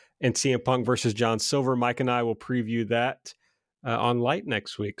signing, and CM Punk versus John Silver. Mike and I will preview that on Light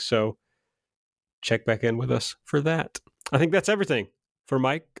next week. So check back in with us for that. I think that's everything for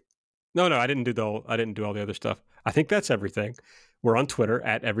Mike. No, I didn't do all the other stuff. I think that's everything. We're on Twitter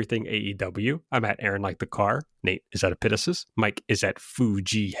at Everything AEW. I'm at Aaron Like the Car. Nate is at Epitasis. Mike is at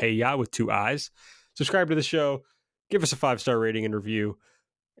Fuji Heya with 2 eyes. Subscribe to the show. Give us a 5-star rating and review.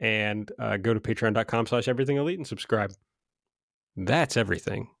 And go to patreon.com/Everything Elite and subscribe. That's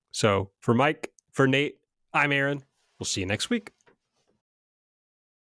everything. So for Mike, for Nate, I'm Aaron. We'll see you next week.